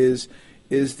 Lane, is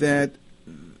that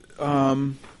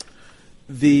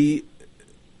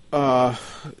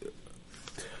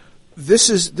this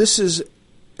is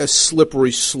a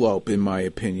slippery slope, in my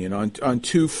opinion, on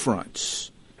two fronts.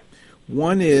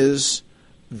 One is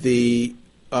the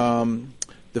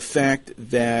fact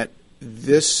that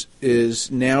this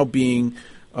is now being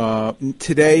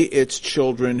today it's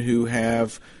children who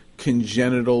have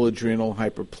congenital adrenal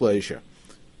hyperplasia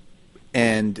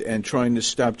and trying to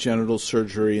stop genital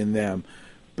surgery in them.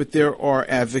 But there are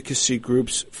advocacy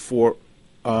groups for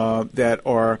that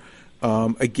are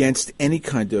against any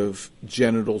kind of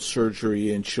genital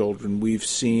surgery in children. We've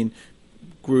seen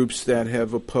groups that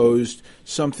have opposed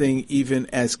something even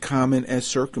as common as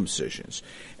circumcisions.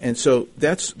 And so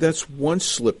that's one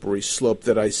slippery slope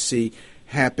that I see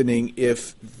happening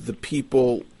if the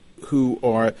people who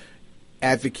are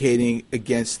advocating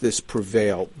against this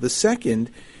prevail. The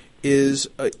second is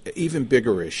an even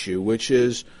bigger issue, which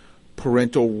is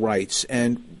parental rights.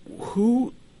 And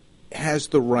who has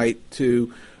the right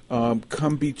to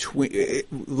come between...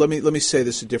 Let me say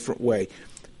this a different way.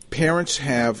 Parents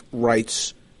have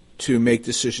rights to make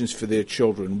decisions for their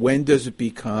children. When does it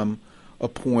become a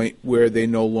point where they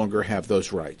no longer have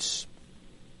those rights?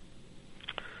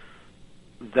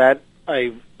 That,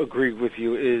 I agree with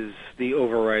you, is the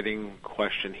overriding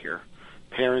question here.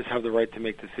 Parents have the right to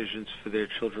make decisions for their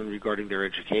children regarding their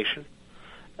education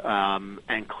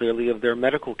and clearly of their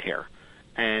medical care.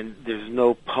 And there's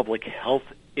no public health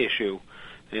issue.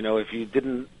 You know, if you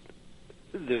didn't,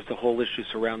 there's the whole issue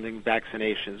surrounding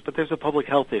vaccinations, but there's a public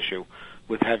health issue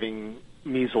with having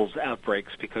measles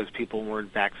outbreaks because people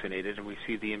weren't vaccinated, and we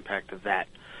see the impact of that.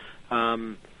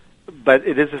 But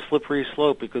it is a slippery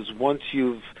slope because once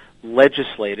you've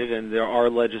legislated, and there are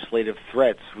legislative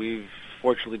threats, we've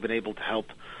fortunately been able to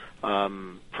help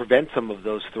prevent some of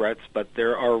those threats, but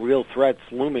there are real threats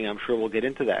looming. I'm sure we'll get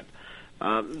into that.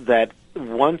 That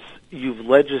once you've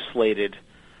legislated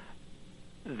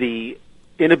the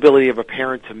inability of a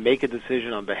parent to make a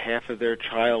decision on behalf of their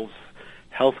child's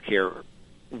health care,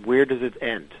 where does it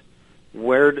end?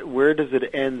 Where does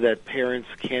it end that parents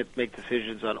can't make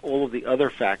decisions on all of the other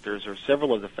factors or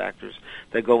several of the factors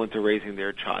that go into raising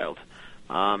their child?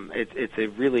 It's a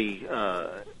really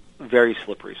very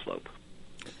slippery slope.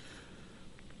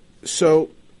 So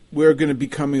we're going to be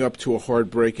coming up to a hard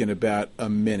break in about a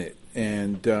minute.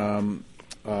 And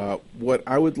what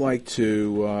I would like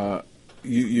to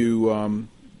you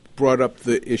brought up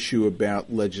the issue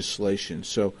about legislation.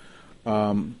 So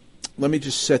let me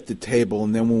just set the table,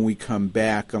 and then when we come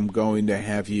back, I'm going to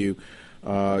have you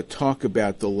talk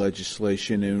about the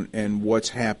legislation and what's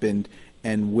happened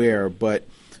and where. But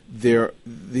the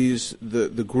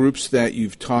groups that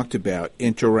you've talked about,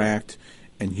 Interact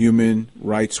and Human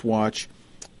Rights Watch,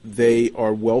 they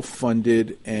are well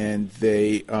funded, and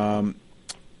they are,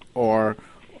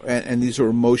 and these are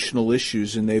emotional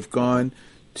issues, and they've gone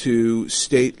to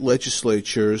state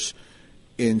legislatures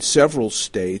in several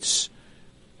states.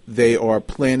 They are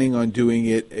planning on doing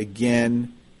it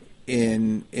again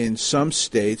in some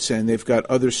states, and they've got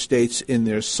other states in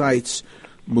their sights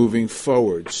moving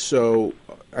forward. So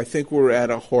I think we're at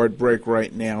a hard break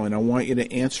right now, and I want you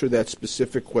to answer that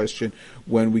specific question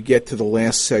when we get to the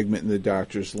last segment in the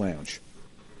Doctor's Lounge.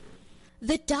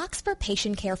 The Docs for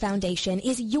Patient Care Foundation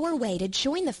is your way to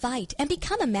join the fight and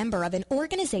become a member of an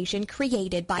organization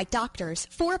created by doctors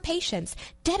for patients,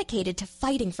 dedicated to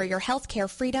fighting for your healthcare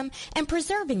freedom and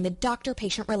preserving the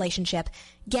doctor-patient relationship.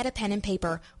 Get a pen and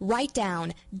paper. Write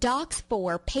down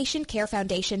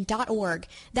docs4patientcarefoundation.org.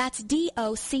 That's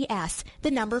DOCS, the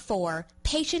number 4,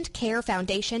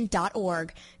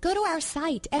 patientcarefoundation.org. Go to our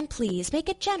site and please make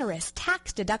a generous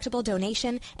tax-deductible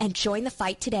donation and join the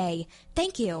fight today.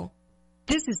 Thank you.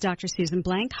 This is Dr. Susan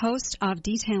Blank, host of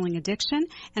Detailing Addiction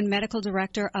and medical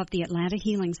director of the Atlanta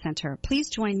Healing Center. Please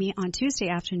join me on Tuesday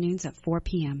afternoons at 4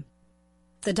 p.m.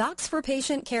 The Docs for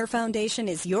Patient Care Foundation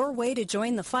is your way to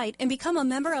join the fight and become a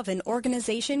member of an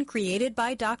organization created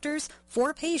by doctors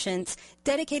for patients,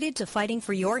 dedicated to fighting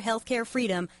for your healthcare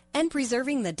freedom and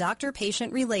preserving the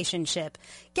doctor-patient relationship.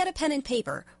 Get a pen and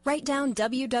paper. Write down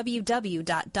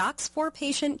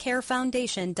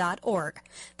www.docs4patientcarefoundation.org.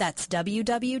 That's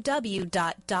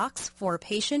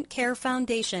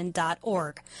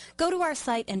www.docs4patientcarefoundation.org. Go to our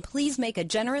site and please make a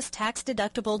generous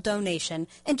tax-deductible donation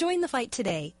and join the fight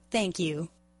today. Thank you.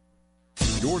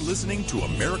 You're listening to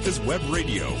America's Web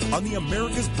Radio on the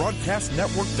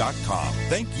AmericasBroadcastNetwork.com.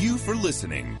 Thank you for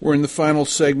listening. We're in the final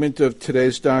segment of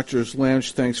today's Doctor's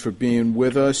Lounge. Thanks for being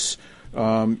with us.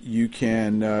 You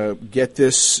can get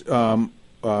this webcast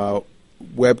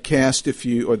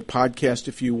or the podcast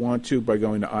if you want to by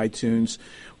going to iTunes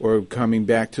or coming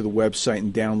back to the website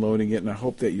and downloading it. And I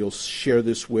hope that you'll share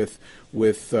this with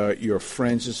your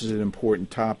friends. This is an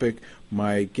important topic.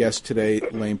 My guest today,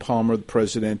 Lane Palmer, the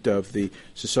president of the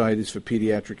Societies for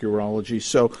Pediatric Urology.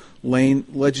 So, Lane,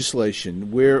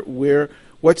 legislation. What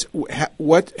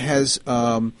has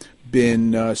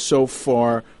been so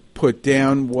far put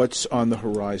down? What's on the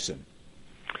horizon?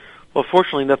 Well,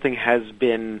 fortunately, nothing has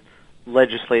been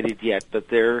legislated yet, but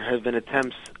there have been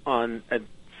attempts at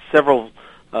several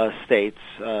states,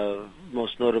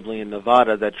 most notably in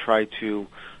Nevada, that try to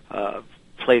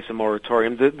place a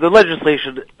moratorium. The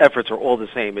legislation efforts are all the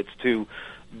same. It's to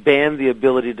ban the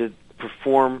ability to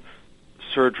perform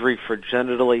surgery for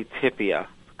genital atypia,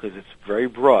 because it's very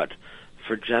broad,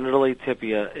 for genital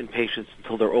atypia in patients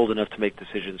until they're old enough to make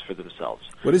decisions for themselves.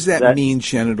 What does that mean,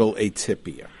 genital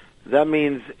atypia? That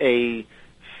means in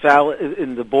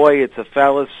the boy, it's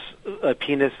a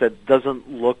penis that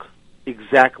doesn't look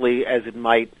exactly as it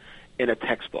might in a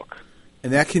textbook.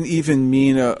 And that can even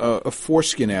mean a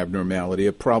foreskin abnormality,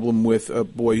 a problem with a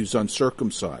boy who's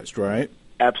uncircumcised, right?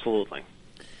 Absolutely.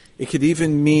 It could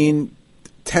even mean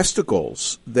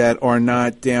testicles that are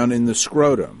not down in the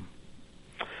scrotum.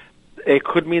 It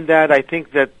could mean that. I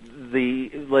think that the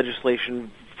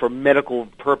legislation for medical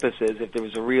purposes, if there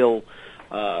was a real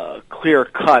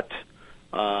clear-cut,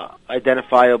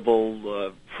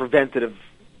 identifiable preventative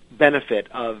benefit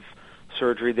of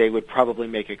surgery, they would probably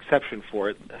make exception for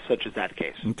it, such as that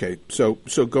case. Okay, so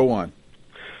go on.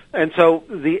 And so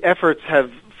the efforts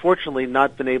have fortunately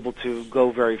not been able to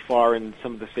go very far in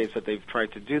some of the states that they've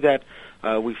tried to do that.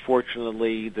 The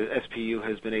SPU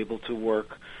has been able to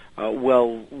work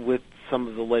well with some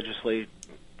of the legislators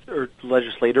or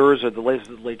the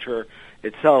legislature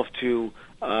itself to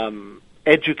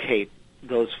educate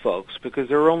those folks, because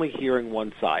they're only hearing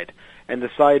one side. And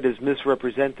the side is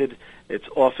misrepresented. It's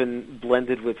often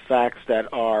blended with facts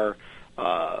that are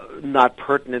not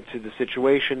pertinent to the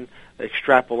situation,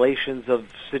 extrapolations of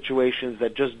situations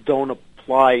that just don't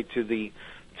apply to the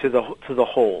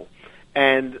whole.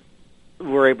 And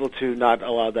we're able to not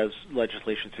allow those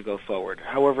legislation to go forward.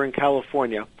 However, in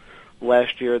California,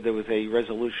 last year there was a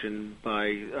resolution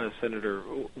by Senator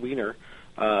Wiener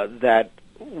that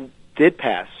did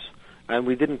pass. And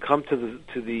we didn't come to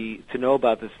know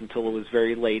about this until it was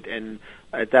very late, and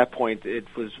at that point it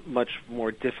was much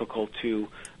more difficult to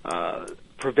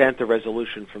prevent the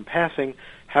resolution from passing.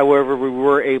 However, we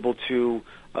were able to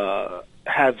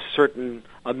have certain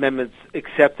amendments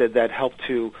accepted that helped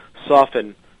to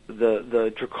soften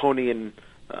the draconian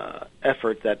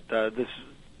effort that this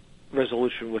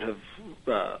resolution would have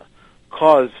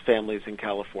caused families in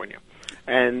California.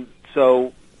 And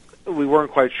so we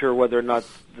weren't quite sure whether or not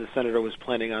the senator was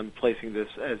planning on placing this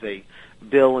as a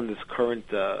bill in this current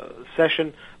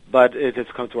session, but it has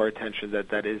come to our attention that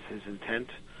that is his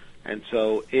intent. And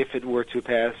so if it were to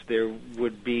pass, there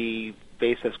would be,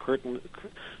 based as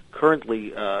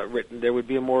currently written, there would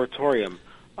be a moratorium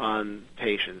on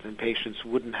patients, and patients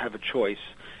wouldn't have a choice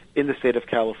in the state of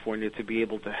California to be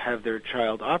able to have their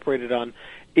child operated on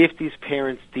if these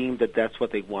parents deemed that that's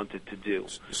what they wanted to do.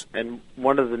 And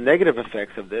one of the negative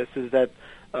effects of this is that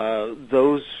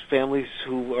those families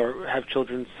who have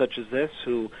children such as this,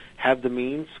 who have the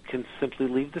means, can simply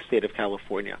leave the state of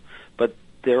California. But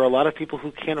there are a lot of people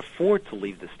who can't afford to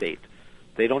leave the state.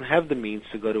 They don't have the means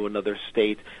to go to another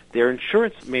state. Their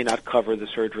insurance may not cover the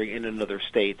surgery in another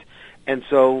state. And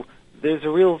so there's a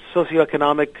real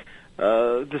socioeconomic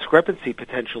discrepancy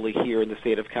potentially here in the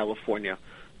state of California.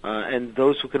 And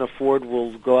those who can afford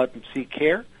will go out and seek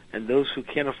care, and those who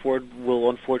can't afford will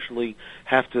unfortunately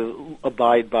have to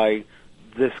abide by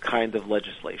this kind of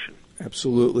legislation.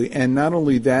 Absolutely. And not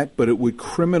only that, but it would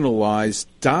criminalize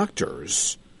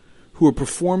doctors who are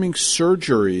performing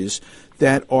surgeries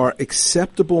that are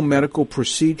acceptable medical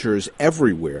procedures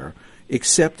everywhere,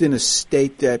 except in a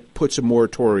state that puts a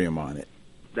moratorium on it.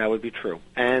 That would be true.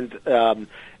 And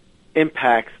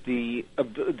impacts the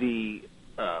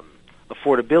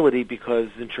affordability, because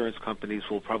insurance companies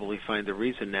will probably find a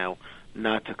reason now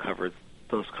not to cover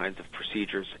those kinds of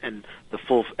procedures, and the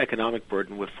full economic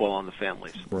burden would fall on the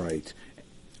families. Right.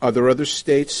 Are there other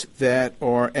states that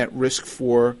are at risk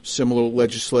for similar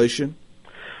legislation?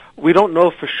 We don't know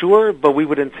for sure, but we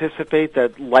would anticipate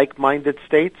that like-minded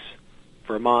states,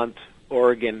 Vermont,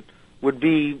 Oregon, would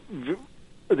be,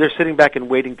 they're sitting back and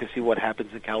waiting to see what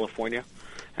happens in California.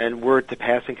 And were it to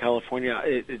pass in California,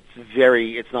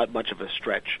 it's not much of a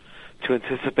stretch to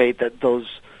anticipate that those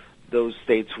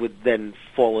states would then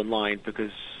fall in line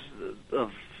because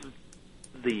of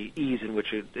the ease in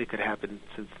which it could happen,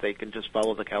 since they can just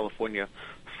follow the California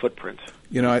footprint.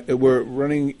 You know, we're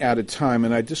running out of time,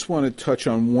 and I just want to touch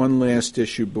on one last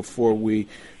issue before we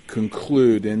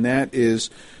conclude, and that is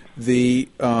the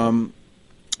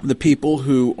people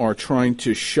who are trying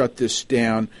to shut this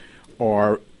down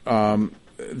are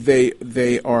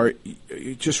they are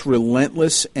just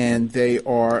relentless, and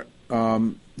they're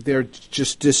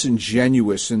just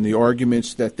disingenuous, and the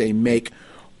arguments that they make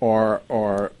are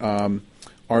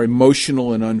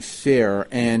emotional and unfair.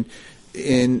 And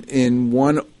in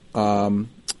one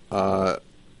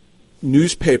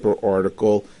newspaper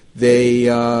article,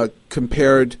 they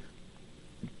compared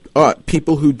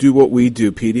people who do what we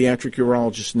do, pediatric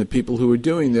urologists, and the people who are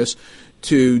doing this,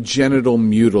 to genital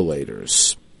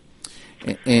mutilators.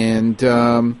 And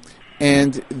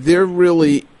there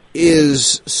really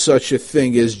is such a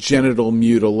thing as genital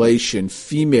mutilation,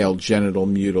 female genital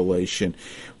mutilation,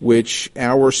 which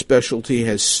our specialty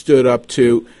has stood up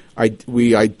to.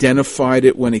 We identified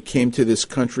it when it came to this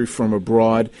country from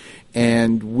abroad,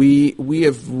 and we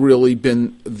have really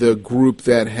been the group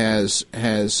that has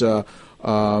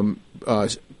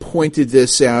pointed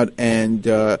this out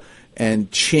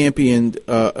and championed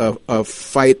a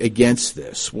fight against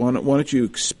this. Why don't you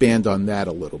expand on that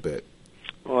a little bit?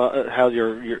 Well, Hal,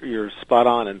 you're spot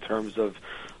on in terms of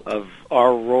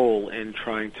our role in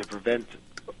trying to prevent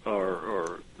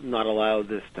or not allow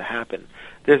this to happen.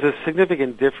 There's a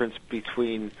significant difference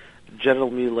between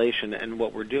genital mutilation and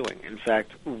what we're doing. In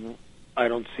fact, I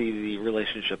don't see the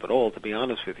relationship at all, to be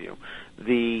honest with you.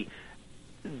 The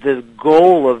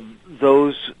goal of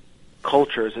those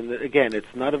cultures, and again,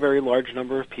 it's not a very large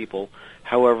number of people.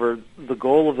 However, the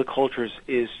goal of the cultures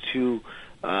is to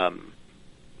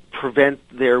prevent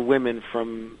their women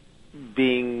from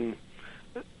being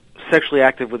sexually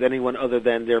active with anyone other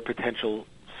than their potential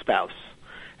spouse.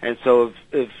 And so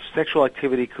if sexual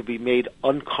activity could be made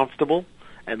uncomfortable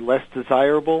and less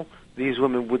desirable, these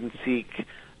women wouldn't seek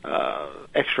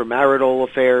extramarital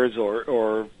affairs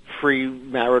or free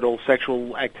marital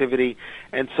sexual activity.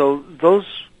 And so those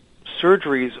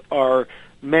surgeries are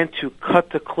meant to cut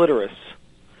the clitoris,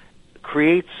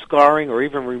 create scarring, or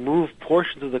even remove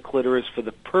portions of the clitoris for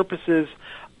the purposes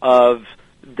of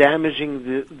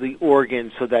damaging the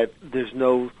organ so that there's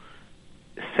no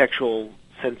sexual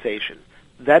sensation.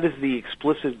 That is the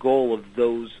explicit goal of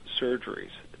those surgeries.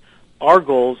 Our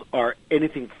goals are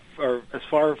as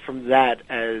far from that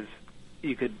as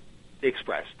you could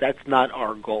express. That's not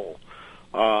our goal.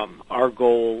 Our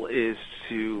goal is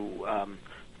to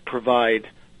provide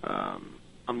a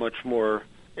much more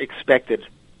expected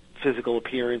physical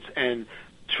appearance and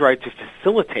try to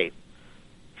facilitate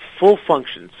full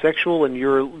function, sexual and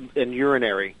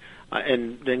urinary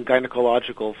and then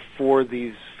gynecological, for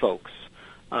these folks.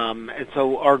 And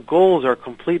so our goals are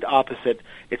complete opposite.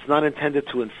 It's not intended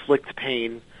to inflict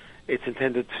pain. It's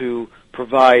intended to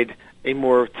provide a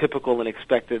more typical and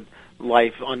expected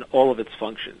life on all of its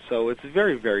functions. So it's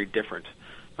very, very different.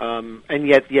 And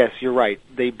yet, yes, you're right.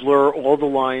 They blur all the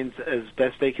lines as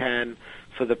best they can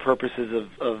for the purposes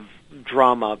of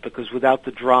drama, because without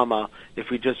the drama, if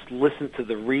we just listen to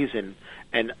the reason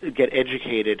and get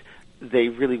educated, they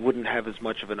really wouldn't have as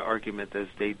much of an argument as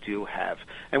they do have.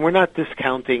 And we're not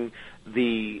discounting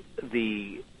the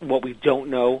what we don't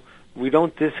know. We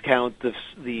don't discount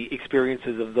the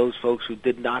experiences of those folks who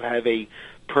did not have a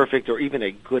perfect or even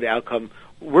a good outcome.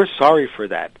 We're sorry for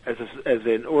that. As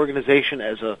an organization,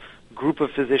 as a group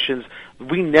of physicians,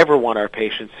 we never want our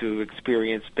patients to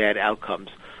experience bad outcomes.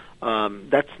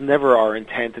 That's never our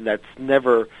intent, and that's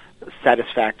never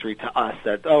satisfactory to us.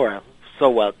 That so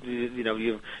what?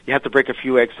 You have to break a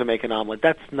few eggs to make an omelet.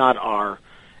 That's not our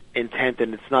intent,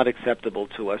 and it's not acceptable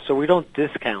to us. So we don't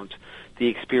discount the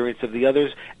experience of the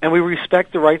others, and we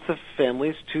respect the rights of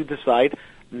families to decide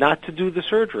not to do the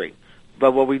surgery.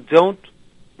 But what we don't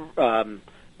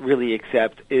really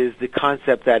accept is the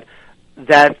concept that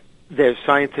there's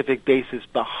scientific basis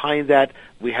behind that.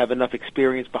 We have enough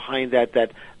experience behind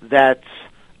that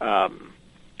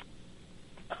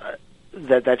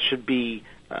should be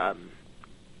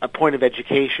a point of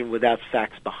education without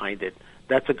facts behind it.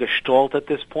 That's a gestalt at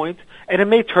this point, and it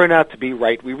may turn out to be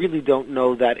right. We really don't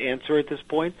know that answer at this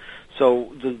point.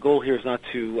 So the goal here is not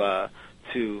to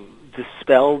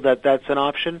dispel that that's an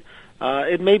option.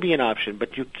 It may be an option,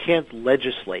 but you can't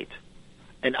legislate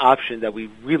an option that we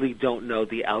really don't know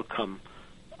the outcome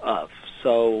of.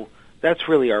 So that's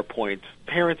really our point.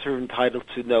 Parents are entitled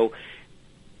to know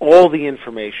all the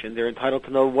information. They're entitled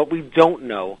to know what we don't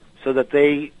know, so that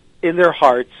they, in their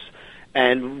hearts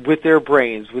and with their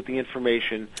brains, with the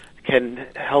information, can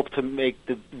help to make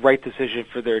the right decision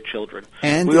for their children.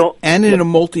 And in a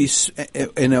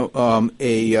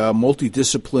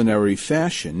multidisciplinary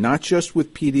fashion, not just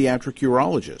with pediatric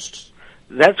urologists.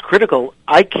 That's critical.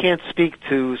 I can't speak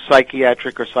to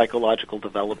psychiatric or psychological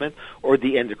development or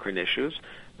the endocrine issues.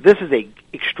 This is an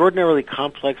extraordinarily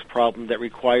complex problem that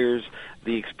requires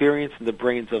the experience and the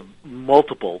brains of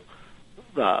multiple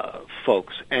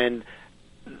folks. And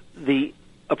the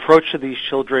approach to these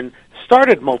children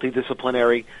started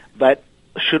multidisciplinary, but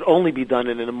should only be done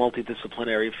in a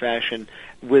multidisciplinary fashion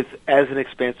with as an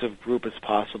expansive group as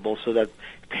possible, so that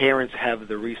parents have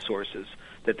the resources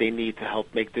that they need to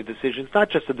help make their decisions, not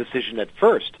just a decision at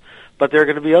first, but there are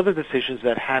going to be other decisions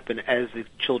that happen as the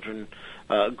children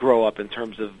grow up in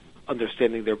terms of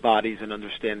understanding their bodies and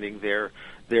understanding their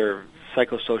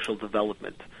psychosocial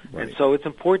development. Right. And so it's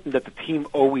important that the team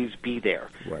always be there,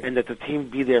 right, and that the team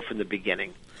be there from the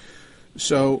beginning.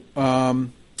 So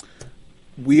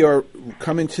we are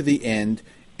coming to the end,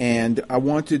 and I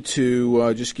wanted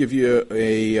to just give you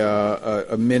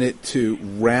a minute to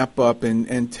wrap up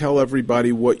and tell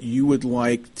everybody what you would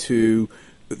like to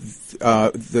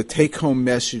the take-home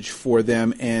message for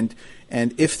them, and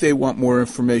if they want more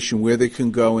information, where they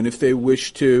can go, and if they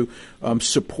wish to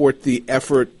support the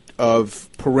effort of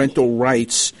parental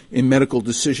rights in medical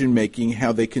decision-making,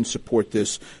 how they can support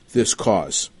this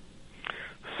cause.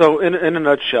 So in a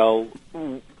nutshell,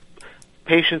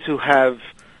 patients who have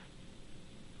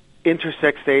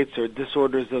intersex states or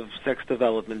disorders of sex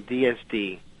development,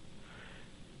 DSD,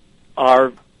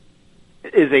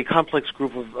 is a complex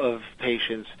group of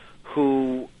patients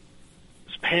whose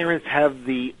parents have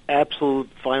the absolute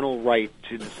final right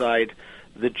to decide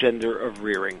the gender of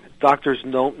rearing. Doctors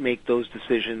don't make those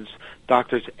decisions.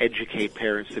 Doctors educate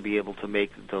parents to be able to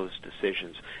make those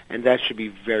decisions. And that should be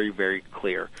very, very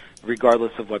clear,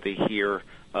 regardless of what they hear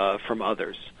from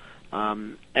others.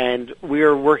 And we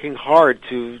are working hard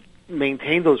to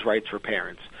maintain those rights for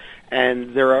parents.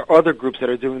 And there are other groups that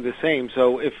are doing the same.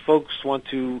 So if folks want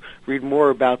to read more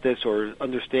about this or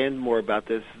understand more about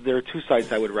this, there are two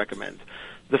sites I would recommend.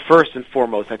 The first and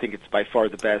foremost, I think it's by far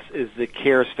the best, is the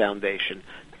CARES Foundation.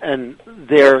 And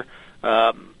they're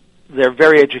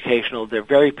very educational, they're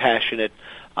very passionate,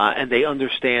 and they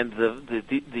understand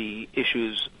the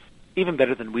issues even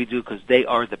better than we do, because they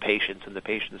are the patients and the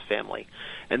patient's family.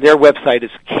 And their website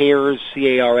is CARES,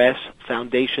 C-A-R-S,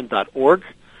 foundation.org.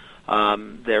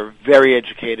 They're very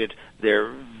educated,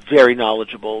 they're very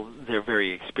knowledgeable, they're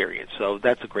very experienced. So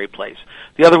that's a great place.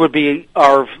 The other would be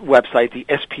our website, the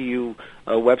SPU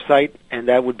website, and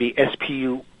that would be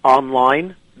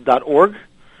spuonline.org.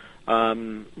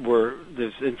 Where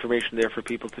there's information there for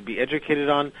people to be educated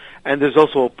on, and there's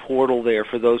also a portal there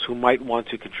for those who might want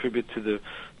to contribute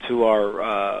to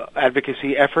our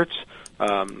advocacy efforts.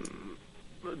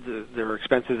 There are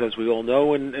expenses, as we all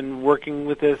know, in working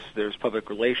with this. There's public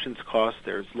relations costs,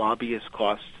 there's lobbyist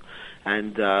costs,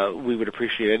 and we would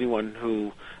appreciate anyone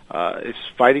who is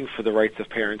fighting for the rights of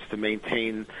parents to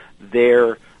maintain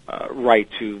their right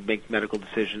to make medical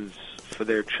decisions for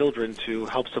their children to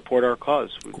help support our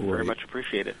cause. We very much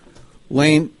appreciate it.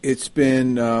 Lane, it's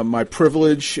been my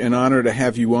privilege and honor to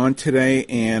have you on today,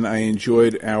 and I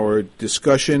enjoyed our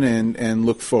discussion and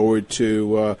look forward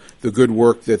to the good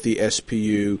work that the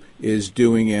SPU is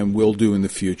doing and will do in the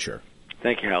future.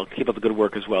 Thank you, Hal. Keep up the good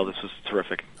work as well. This was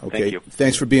terrific. Okay. Thank you.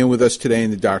 Thanks for being with us today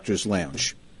in the Doctor's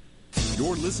Lounge.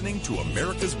 You're listening to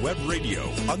America's Web Radio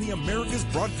on the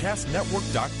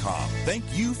AmericasBroadcastNetwork.com. Thank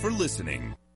you for listening.